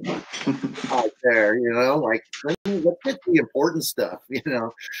at? What out there, like, let's get the important stuff,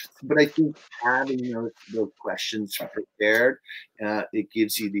 But I think having those questions prepared, it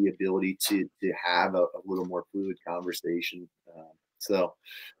gives you the ability to have a little more fluid conversation.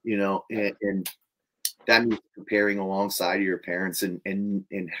 And that means preparing alongside of your parents and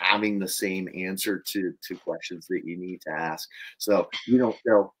having the same answer to questions that you need to ask. So you don't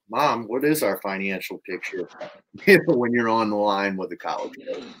go, Mom, what is our financial picture? When you're on the line with a college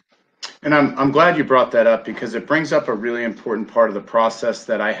coach. And I'm glad you brought that up, because it brings up a really important part of the process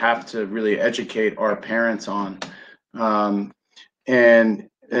that I have to really educate our parents on. And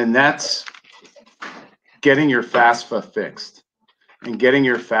that's getting your FAFSA fixed and getting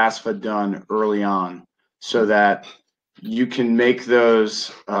your FAFSA done early on, so that you can make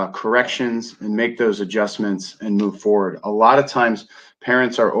those corrections and make those adjustments and move forward. A lot of times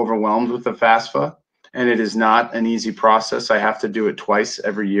parents are overwhelmed with the FAFSA, and it is not an easy process. I have to do it twice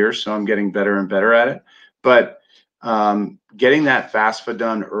every year, so I'm getting better and better at it. But getting that FAFSA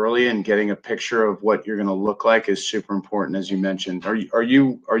done early and getting a picture of what you're going to look like is super important, as you mentioned. Are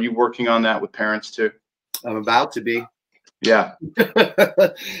you working on that with parents too? I'm about to be. Yeah.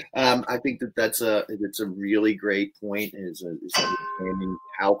 I think that's a really great point, is understanding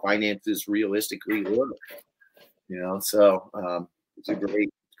how finances realistically work. So it's a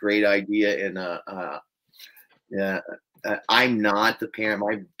great idea. And I'm not the parent.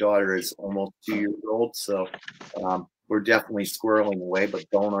 My daughter is almost 2 years old, so we're definitely squirreling away, but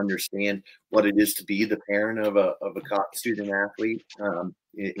don't understand what it is to be the parent of a student athlete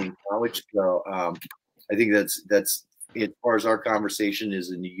in college. So I think that's as far as our conversation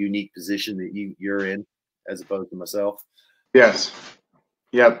is in a unique position that you're in, as opposed to myself. Yes.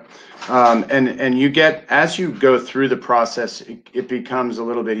 Yep. And you get, as you go through the process, it becomes a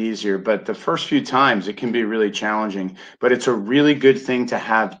little bit easier. But the first few times it can be really challenging. But it's a really good thing to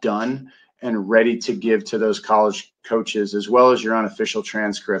have done and ready to give to those college coaches, as well as your unofficial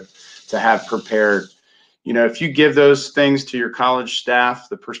transcript to have prepared. You know, if you give those things to your college staff,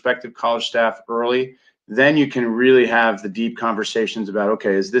 the prospective college staff early, then you can really have the deep conversations about,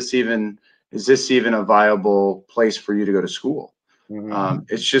 okay, is this even a viable place for you to go to school?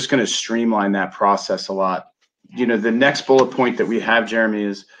 It's just going to streamline that process a lot. You know, the next bullet point that we have, Jeremy,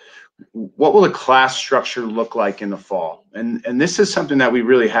 is what will the class structure look like in the fall? And this is something that we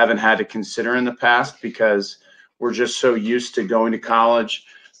really haven't had to consider in the past because we're just so used to going to college,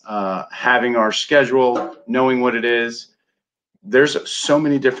 having our schedule, knowing what it is. There's so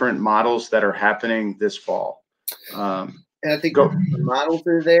many different models that are happening this fall. And I think the models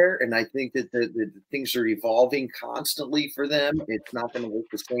are there, and I think that the things are evolving constantly for them. It's not going to look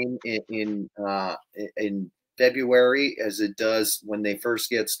the same in February as it does when they first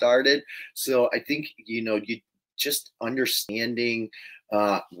get started. So I think, you know, you just understanding,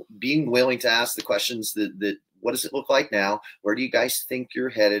 being willing to ask the questions that what does it look like now? Where do you guys think you're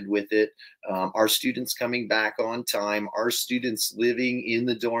headed with it? Are students coming back on time? Are students living in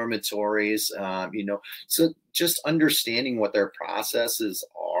the dormitories? You know, so just understanding what their processes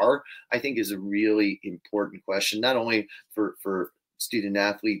are, I think, is a really important question, not only for student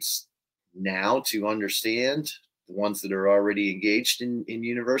athletes now to understand, the ones that are already engaged in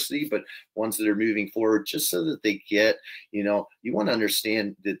university, but ones that are moving forward, just so that they get, you know, you want to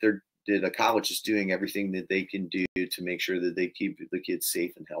understand that the college is doing everything that they can do to make sure that they keep the kids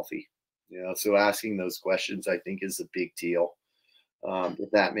safe and healthy. You know, so asking those questions, I think, is a big deal, if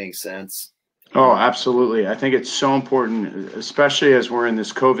that makes sense. Oh, absolutely. I think it's so important, especially as we're in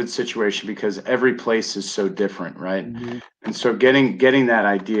this COVID situation, because every place is so different, right? And so getting that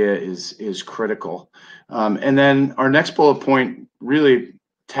idea is critical. And then our next bullet point really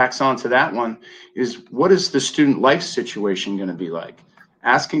tacks on to that one is, what is the student life situation going to be like?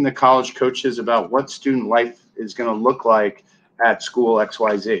 Asking the college coaches about what student life is going to look like at school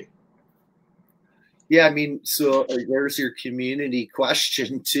XYZ. Yeah, I mean, so there's your community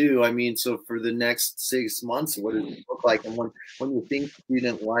question too. I mean, so for the next 6 months, what does it look like? And when you think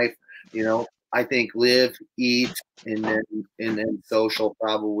student life, you know, I think live, eat, and then social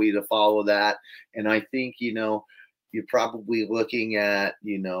probably to follow that. And I think, you know, you're probably looking at,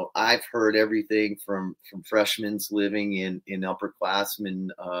 you know, I've heard everything from freshmen living in upperclassmen,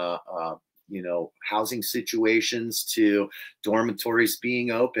 you know, housing situations to dormitories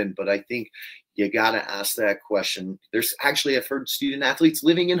being open. But I think you got to ask that question. There's actually, I've heard student athletes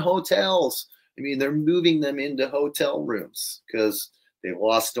living in hotels. I mean, they're moving them into hotel rooms because they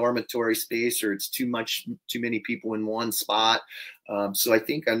lost dormitory space, or it's too many people in one spot. So I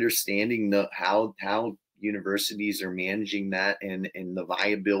think understanding how universities are managing that, and the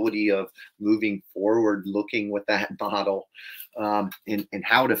viability of moving forward, looking with that model, and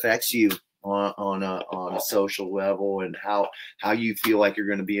how it affects you on a social level, and how you feel like you're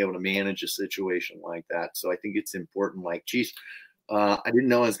going to be able to manage a situation like that. So I think it's important. Like, geez, I didn't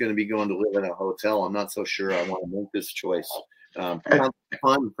know I was going to be going to live in a hotel. I'm not so sure I want to make this choice. Sounds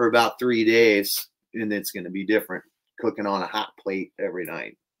fun for about 3 days, and it's going to be different cooking on a hot plate every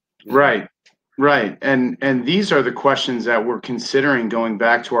night. Right. Right. And these are the questions that we're considering, going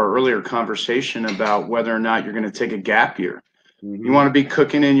back to our earlier conversation about whether or not you're going to take a gap year. You want to be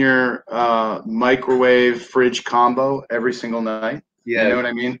cooking in your microwave fridge combo every single night? Yeah. You know what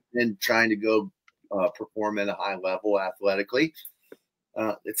I mean? And trying to go perform at a high level athletically.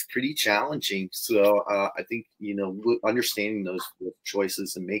 It's pretty challenging. So I think, you know, understanding those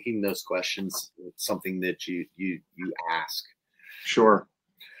choices and making those questions something that you ask. Sure.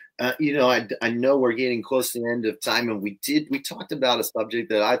 You know, I know we're getting close to the end of time, and we talked about a subject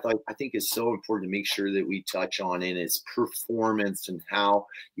that I think is so important to make sure that we touch on, and it's performance, and how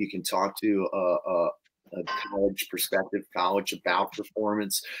you can talk to a prospective college about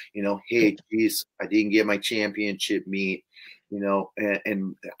performance. You know, hey, geez, I didn't get my championship meet. You know,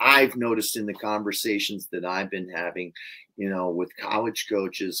 and I've noticed in the conversations that I've been having, you know, with college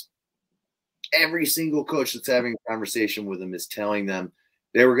coaches, every single coach that's having a conversation with them is telling them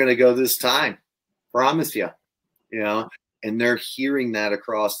they were going to go this time. Promise you, you know, and they're hearing that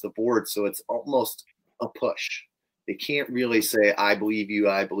across the board. So it's almost a push. They can't really say, I believe you.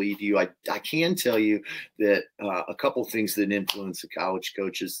 I believe you. I can tell you that a couple things that influence the college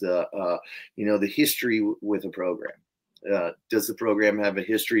coaches, you know, the history with a program. Does the program have a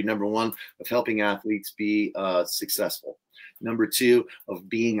history, number one, of helping athletes be successful? Number two, of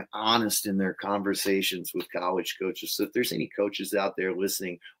being honest in their conversations with college coaches. So if there's any coaches out there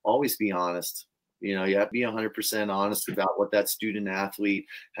listening, always be honest. You know, you have to be 100% honest about what that student athlete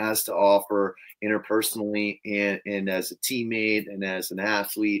has to offer interpersonally and as a teammate and as an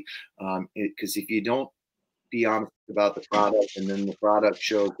athlete. Because if you don't be honest about the product and then the product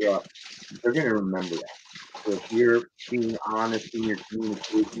shows up, they're going to remember that. So if you're being honest in your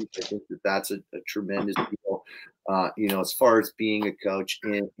communications, I think that that's a tremendous deal. You know, as far as being a coach,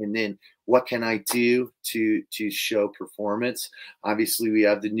 and then what can I do to show performance? Obviously, we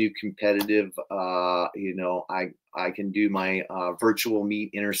have the new competitive. You know, I can do my virtual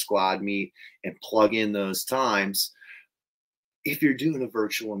meet, inter squad meet, and plug in those times. If you're doing a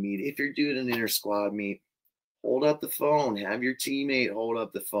virtual meet, if you're doing an inter squad meet, hold up the phone, have your teammate hold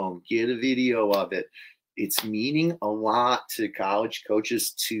up the phone, get a video of it. It's meaning a lot to college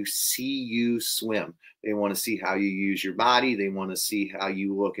coaches to see you swim. They want to see how you use your body. They want to see how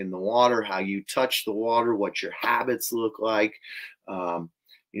you look in the water, how you touch the water, what your habits look like.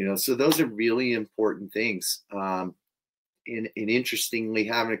 You know, so those are really important things. And interestingly,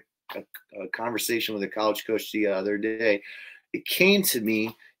 having a conversation with a college coach the other day, it came to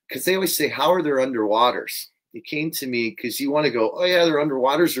me because they always say, how are their underwaters? It came to me because you want to go, oh yeah, their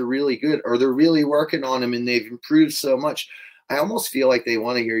underwaters are really good, or they're really working on them and they've improved so much. I almost feel like they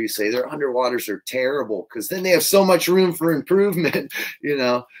want to hear you say their underwaters are terrible, because then they have so much room for improvement, you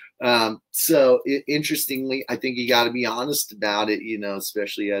know. So interestingly, I think you got to be honest about it, you know,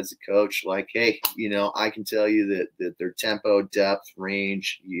 especially as a coach. Like, hey, you know, I can tell you that their tempo, depth,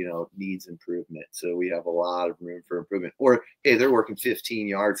 range, you know, needs improvement. So we have a lot of room for improvement. Or, hey, they're working 15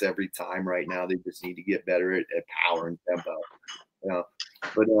 yards every time right now. They just need to get better at power and tempo. You know?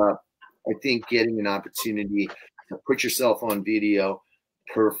 But I think getting an opportunity to put yourself on video,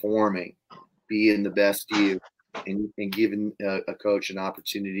 performing, being the best you, and giving a coach an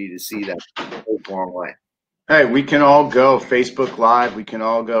opportunity to see that goes a long way. Hey, we can all go Facebook Live. We can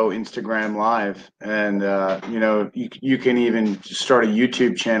all go Instagram Live. And, you know, you can even start a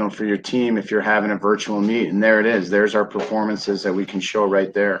YouTube channel for your team if you're having a virtual meet. And there it is. There's our performances that we can show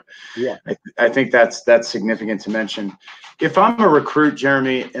right there. Yeah. I think that's significant to mention. If I'm a recruit,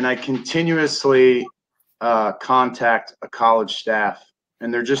 Jeremy, and I continuously contact a college staff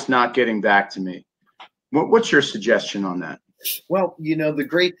and they're just not getting back to me, what's your suggestion on that? Well, you know, the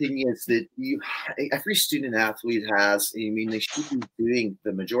great thing is that every student athlete has, I mean, they should be doing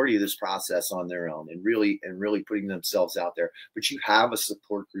the majority of this process on their own and really putting themselves out there. But you have a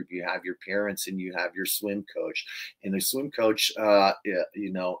support group, you have your parents, and you have your swim coach. And the swim coach,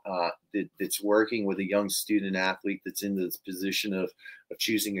 you know, that's working with a young student athlete that's in this position of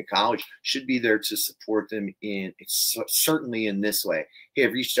choosing a college should be there to support them certainly in this way. Hey,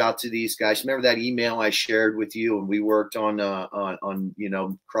 I've reached out to these guys. Remember that email I shared with you, and we worked on you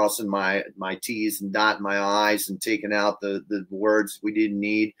know, crossing my T's and dotting my I's and taking out the words we didn't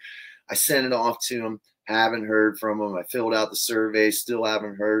need. I sent it off to them. Haven't heard from them. I filled out the survey. Still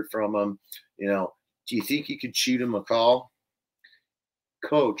haven't heard from them. You know, do you think you could shoot them a call?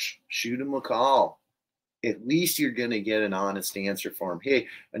 Coach, shoot them a call. At least you're going to get an honest answer for him. Hey,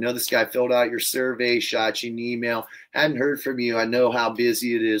 I know this guy filled out your survey, shot you an email, hadn't heard from you. I know how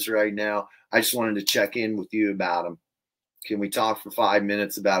busy it is right now. I just wanted to check in with you about him. Can we talk for 5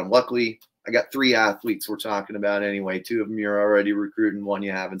 minutes about him? Luckily, I got 3 athletes we're talking about anyway. 2 of them you're already recruiting, 1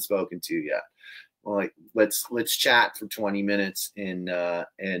 you haven't spoken to yet. Well, like, let's chat for 20 minutes, and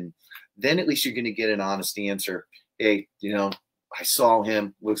then at least you're going to get an honest answer. Hey, you know, I saw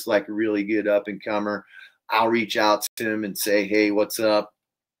him, looks like a really good up-and-comer. I'll reach out to him and say, hey, what's up?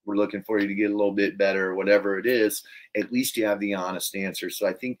 We're looking for you to get a little bit better, or whatever it is. At least you have the honest answer. So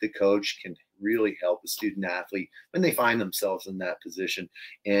I think the coach can really help the student athlete when they find themselves in that position.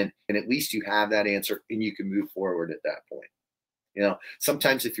 And at least you have that answer and you can move forward at that point. You know,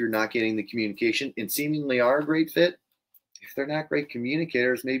 sometimes if you're not getting the communication and seemingly are a great fit, if they're not great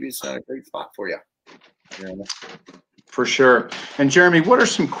communicators, maybe it's not a great spot for you. You know? For sure. And Jeremy, what are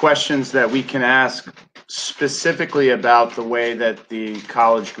some questions that we can ask specifically about the way that the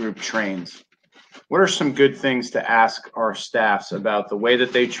college group trains? What are some good things to ask our staffs about the way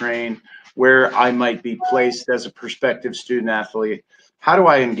that they train, where I might be placed as a prospective student athlete? How do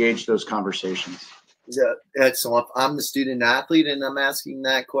I engage those conversations? Yeah, so if I'm the student athlete and I'm asking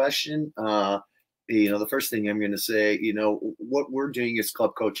that question, you know, the first thing I'm going to say, you know, what we're doing as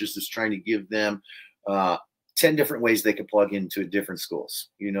club coaches is trying to give them 10 different ways they could plug into different schools.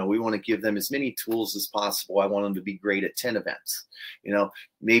 You know, we want to give them as many tools as possible. I want them to be great at 10 events. You know,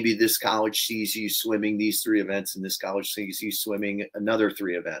 maybe this college sees you swimming these 3 events and this college sees you swimming another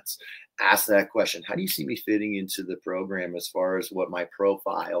 3 events. Ask that question. How do you see me fitting into the program as far as what my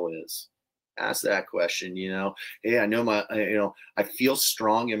profile is? Ask that question. You know, hey, I know I feel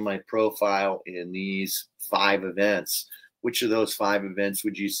strong in my profile in these 5 events. Which of those 5 events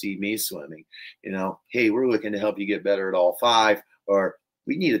would you see me swimming? You know, hey, we're looking to help you get better at all 5, or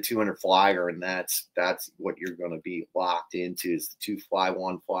we need a 200 flyer, and that's what you're going to be locked into is the 2 fly,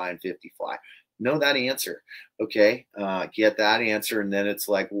 1 fly, and 50 fly. Know that answer. Okay, get that answer, and then it's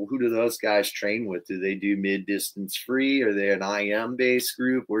like, well, who do those guys train with? Do they do mid-distance free? Are they an IM-based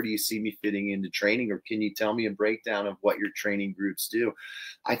group? Where do you see me fitting into training? Or can you tell me a breakdown of what your training groups do?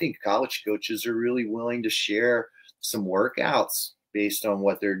 I think college coaches are really willing to share some workouts based on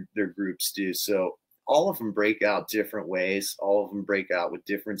what their groups do. So all of them break out different ways. All of them break out with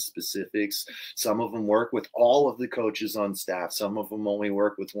different specifics. Some of them work with all of the coaches on staff. Some of them only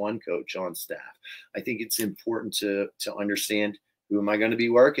work with one coach on staff. I think it's important to understand, who am I going to be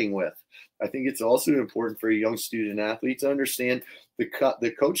working with? I think it's also important for a young student athlete to understand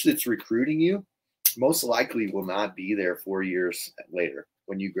the coach that's recruiting you most likely will not be there 4 years later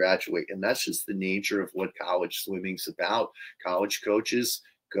when you graduate. And that's just the nature of what college swimming's about. College coaches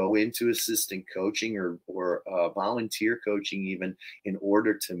go into assistant coaching or volunteer coaching even in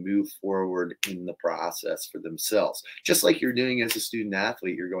order to move forward in the process for themselves. Just like you're doing as a student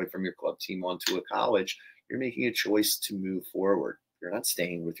athlete, you're going from your club team onto a college, you're making a choice to move forward. You're not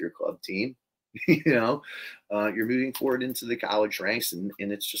staying with your club team. You know, you're moving forward into the college ranks, and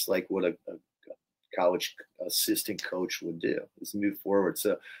it's just like what a college assistant coach would do, is move forward.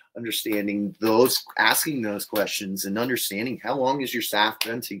 So understanding those, asking those questions, and understanding how long has your staff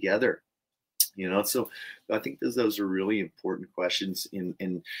been together, you know. So I think those are really important questions.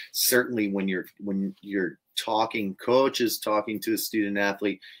 And certainly when you're talking, coaches talking to a student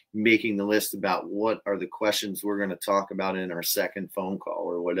athlete, making the list about what are the questions we're going to talk about in our second phone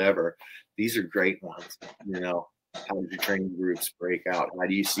call or whatever. These are great ones, you know. How do your training groups break out? How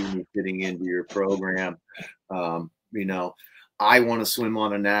do you see me fitting into your program? You know, I want to swim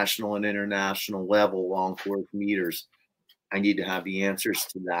on a national and international level, long course meters. I need to have the answers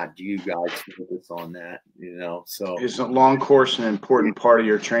to that. Do you guys focus on that? You know, so is a long course an important part of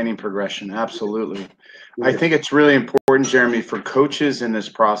your training progression? Absolutely. I think it's really important, Jeremy, for coaches in this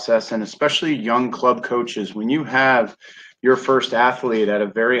process, and especially young club coaches, when you have your first athlete at a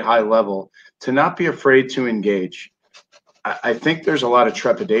very high level, to not be afraid to engage. I think there's a lot of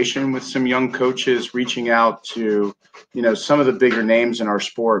trepidation with some young coaches reaching out to, you know, some of the bigger names in our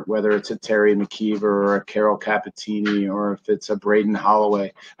sport, whether it's a Terry McKeever or a Carol Capitini, or if it's a Braden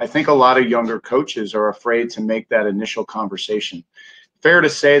Holloway. I think a lot of younger coaches are afraid to make that initial conversation. Fair to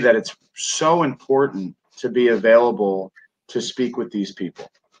say that it's so important to be available to speak with these people.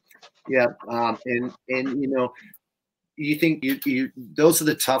 Yeah, and you know, you think you those are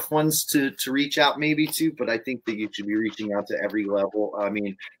the tough ones to reach out maybe to, but I think that you should be reaching out to every level. I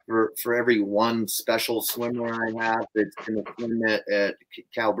mean, for every one special swimmer I have that's going to swim at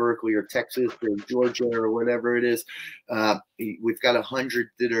Cal Berkeley or Texas or Georgia or whatever it is, we've got 100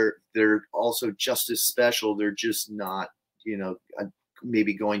 that are also just as special. They're just not, you know,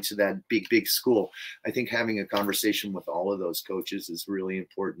 maybe going to that big school. I think having a conversation with all of those coaches is really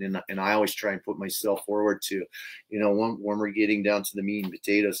important. And I always try and put myself forward to, you know, when we're getting down to the meat and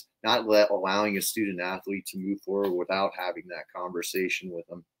potatoes, not allowing a student athlete to move forward without having that conversation with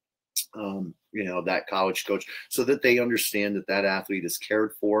them. You know, that college coach, so that they understand that athlete is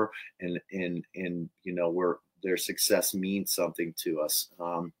cared for, and you know, their success means something to us,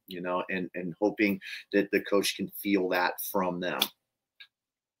 you know, and hoping that the coach can feel that from them.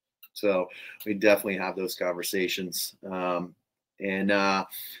 So we definitely have those conversations. And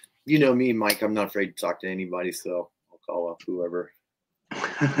you know me, Mike, I'm not afraid to talk to anybody, so I'll call up whoever.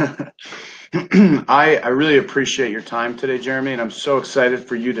 I really appreciate your time today, Jeremy, and I'm so excited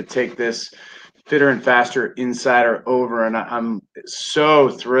for you to take this Fitter and Faster Insider over. And I'm so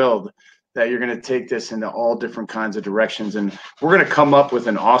thrilled that you're going to take this into all different kinds of directions. And we're going to come up with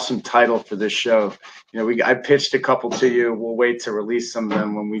an awesome title for this show. You know, I pitched a couple to you. We'll wait to release some of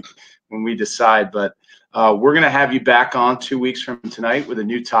them when we decide. But we're going to have you back on 2 weeks from tonight with a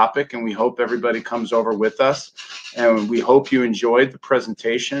new topic, and we hope everybody comes over with us. And we hope you enjoyed the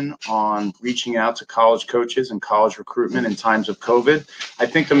presentation on reaching out to college coaches and college recruitment in times of COVID. I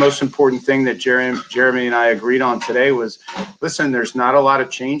think the most important thing that Jeremy and I agreed on today was, listen, there's not a lot of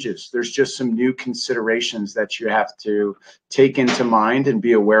changes. There's just some new considerations that you have to take into mind and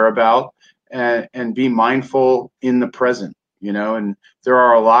be aware about. and be mindful in the present, you know, and there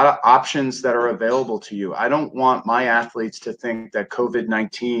are a lot of options that are available to you. I don't want my athletes to think that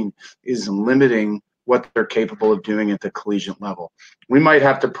COVID-19 is limiting what they're capable of doing at the collegiate level. We might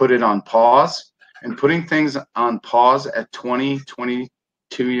have to put it on pause, and putting things on pause at 20,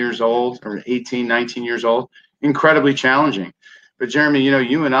 22 years old or 18, 19 years old, incredibly challenging. But Jeremy, you know,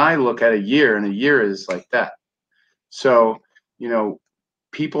 you and I look at a year, and a year is like that. So, you know,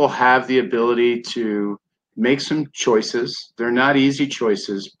 people have the ability to make some choices. They're not easy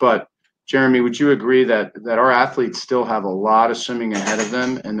choices, but Jeremy, would you agree that our athletes still have a lot of swimming ahead of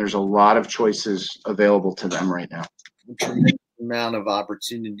them, and there's a lot of choices available to them right now? A tremendous amount of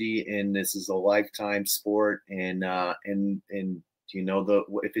opportunity, and this is a lifetime sport. And you know,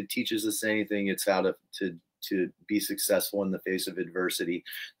 if it teaches us anything, it's how to be successful in the face of adversity.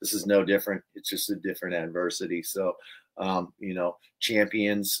 This is no different. It's just a different adversity. So, you know,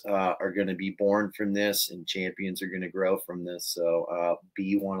 champions are going to be born from this, and champions are going to grow from this. So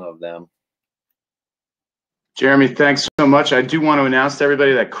be one of them. Jeremy, thanks so much. I do want to announce to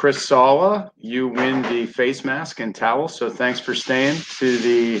everybody that Chris Sala, you win the face mask and towel. So thanks for staying to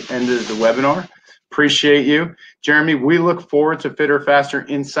the end of the webinar. Appreciate you. Jeremy, we look forward to Fitter, Faster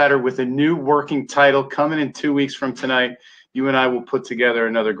Insider with a new working title coming in 2 weeks from tonight. You and I will put together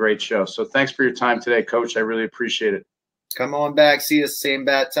another great show. So thanks for your time today, Coach. I really appreciate it. Come on back. See us same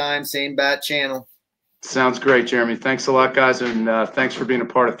bat time, same bat channel. Sounds great, Jeremy. Thanks a lot, guys, and thanks for being a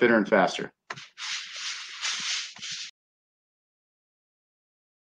part of Fitter and Faster.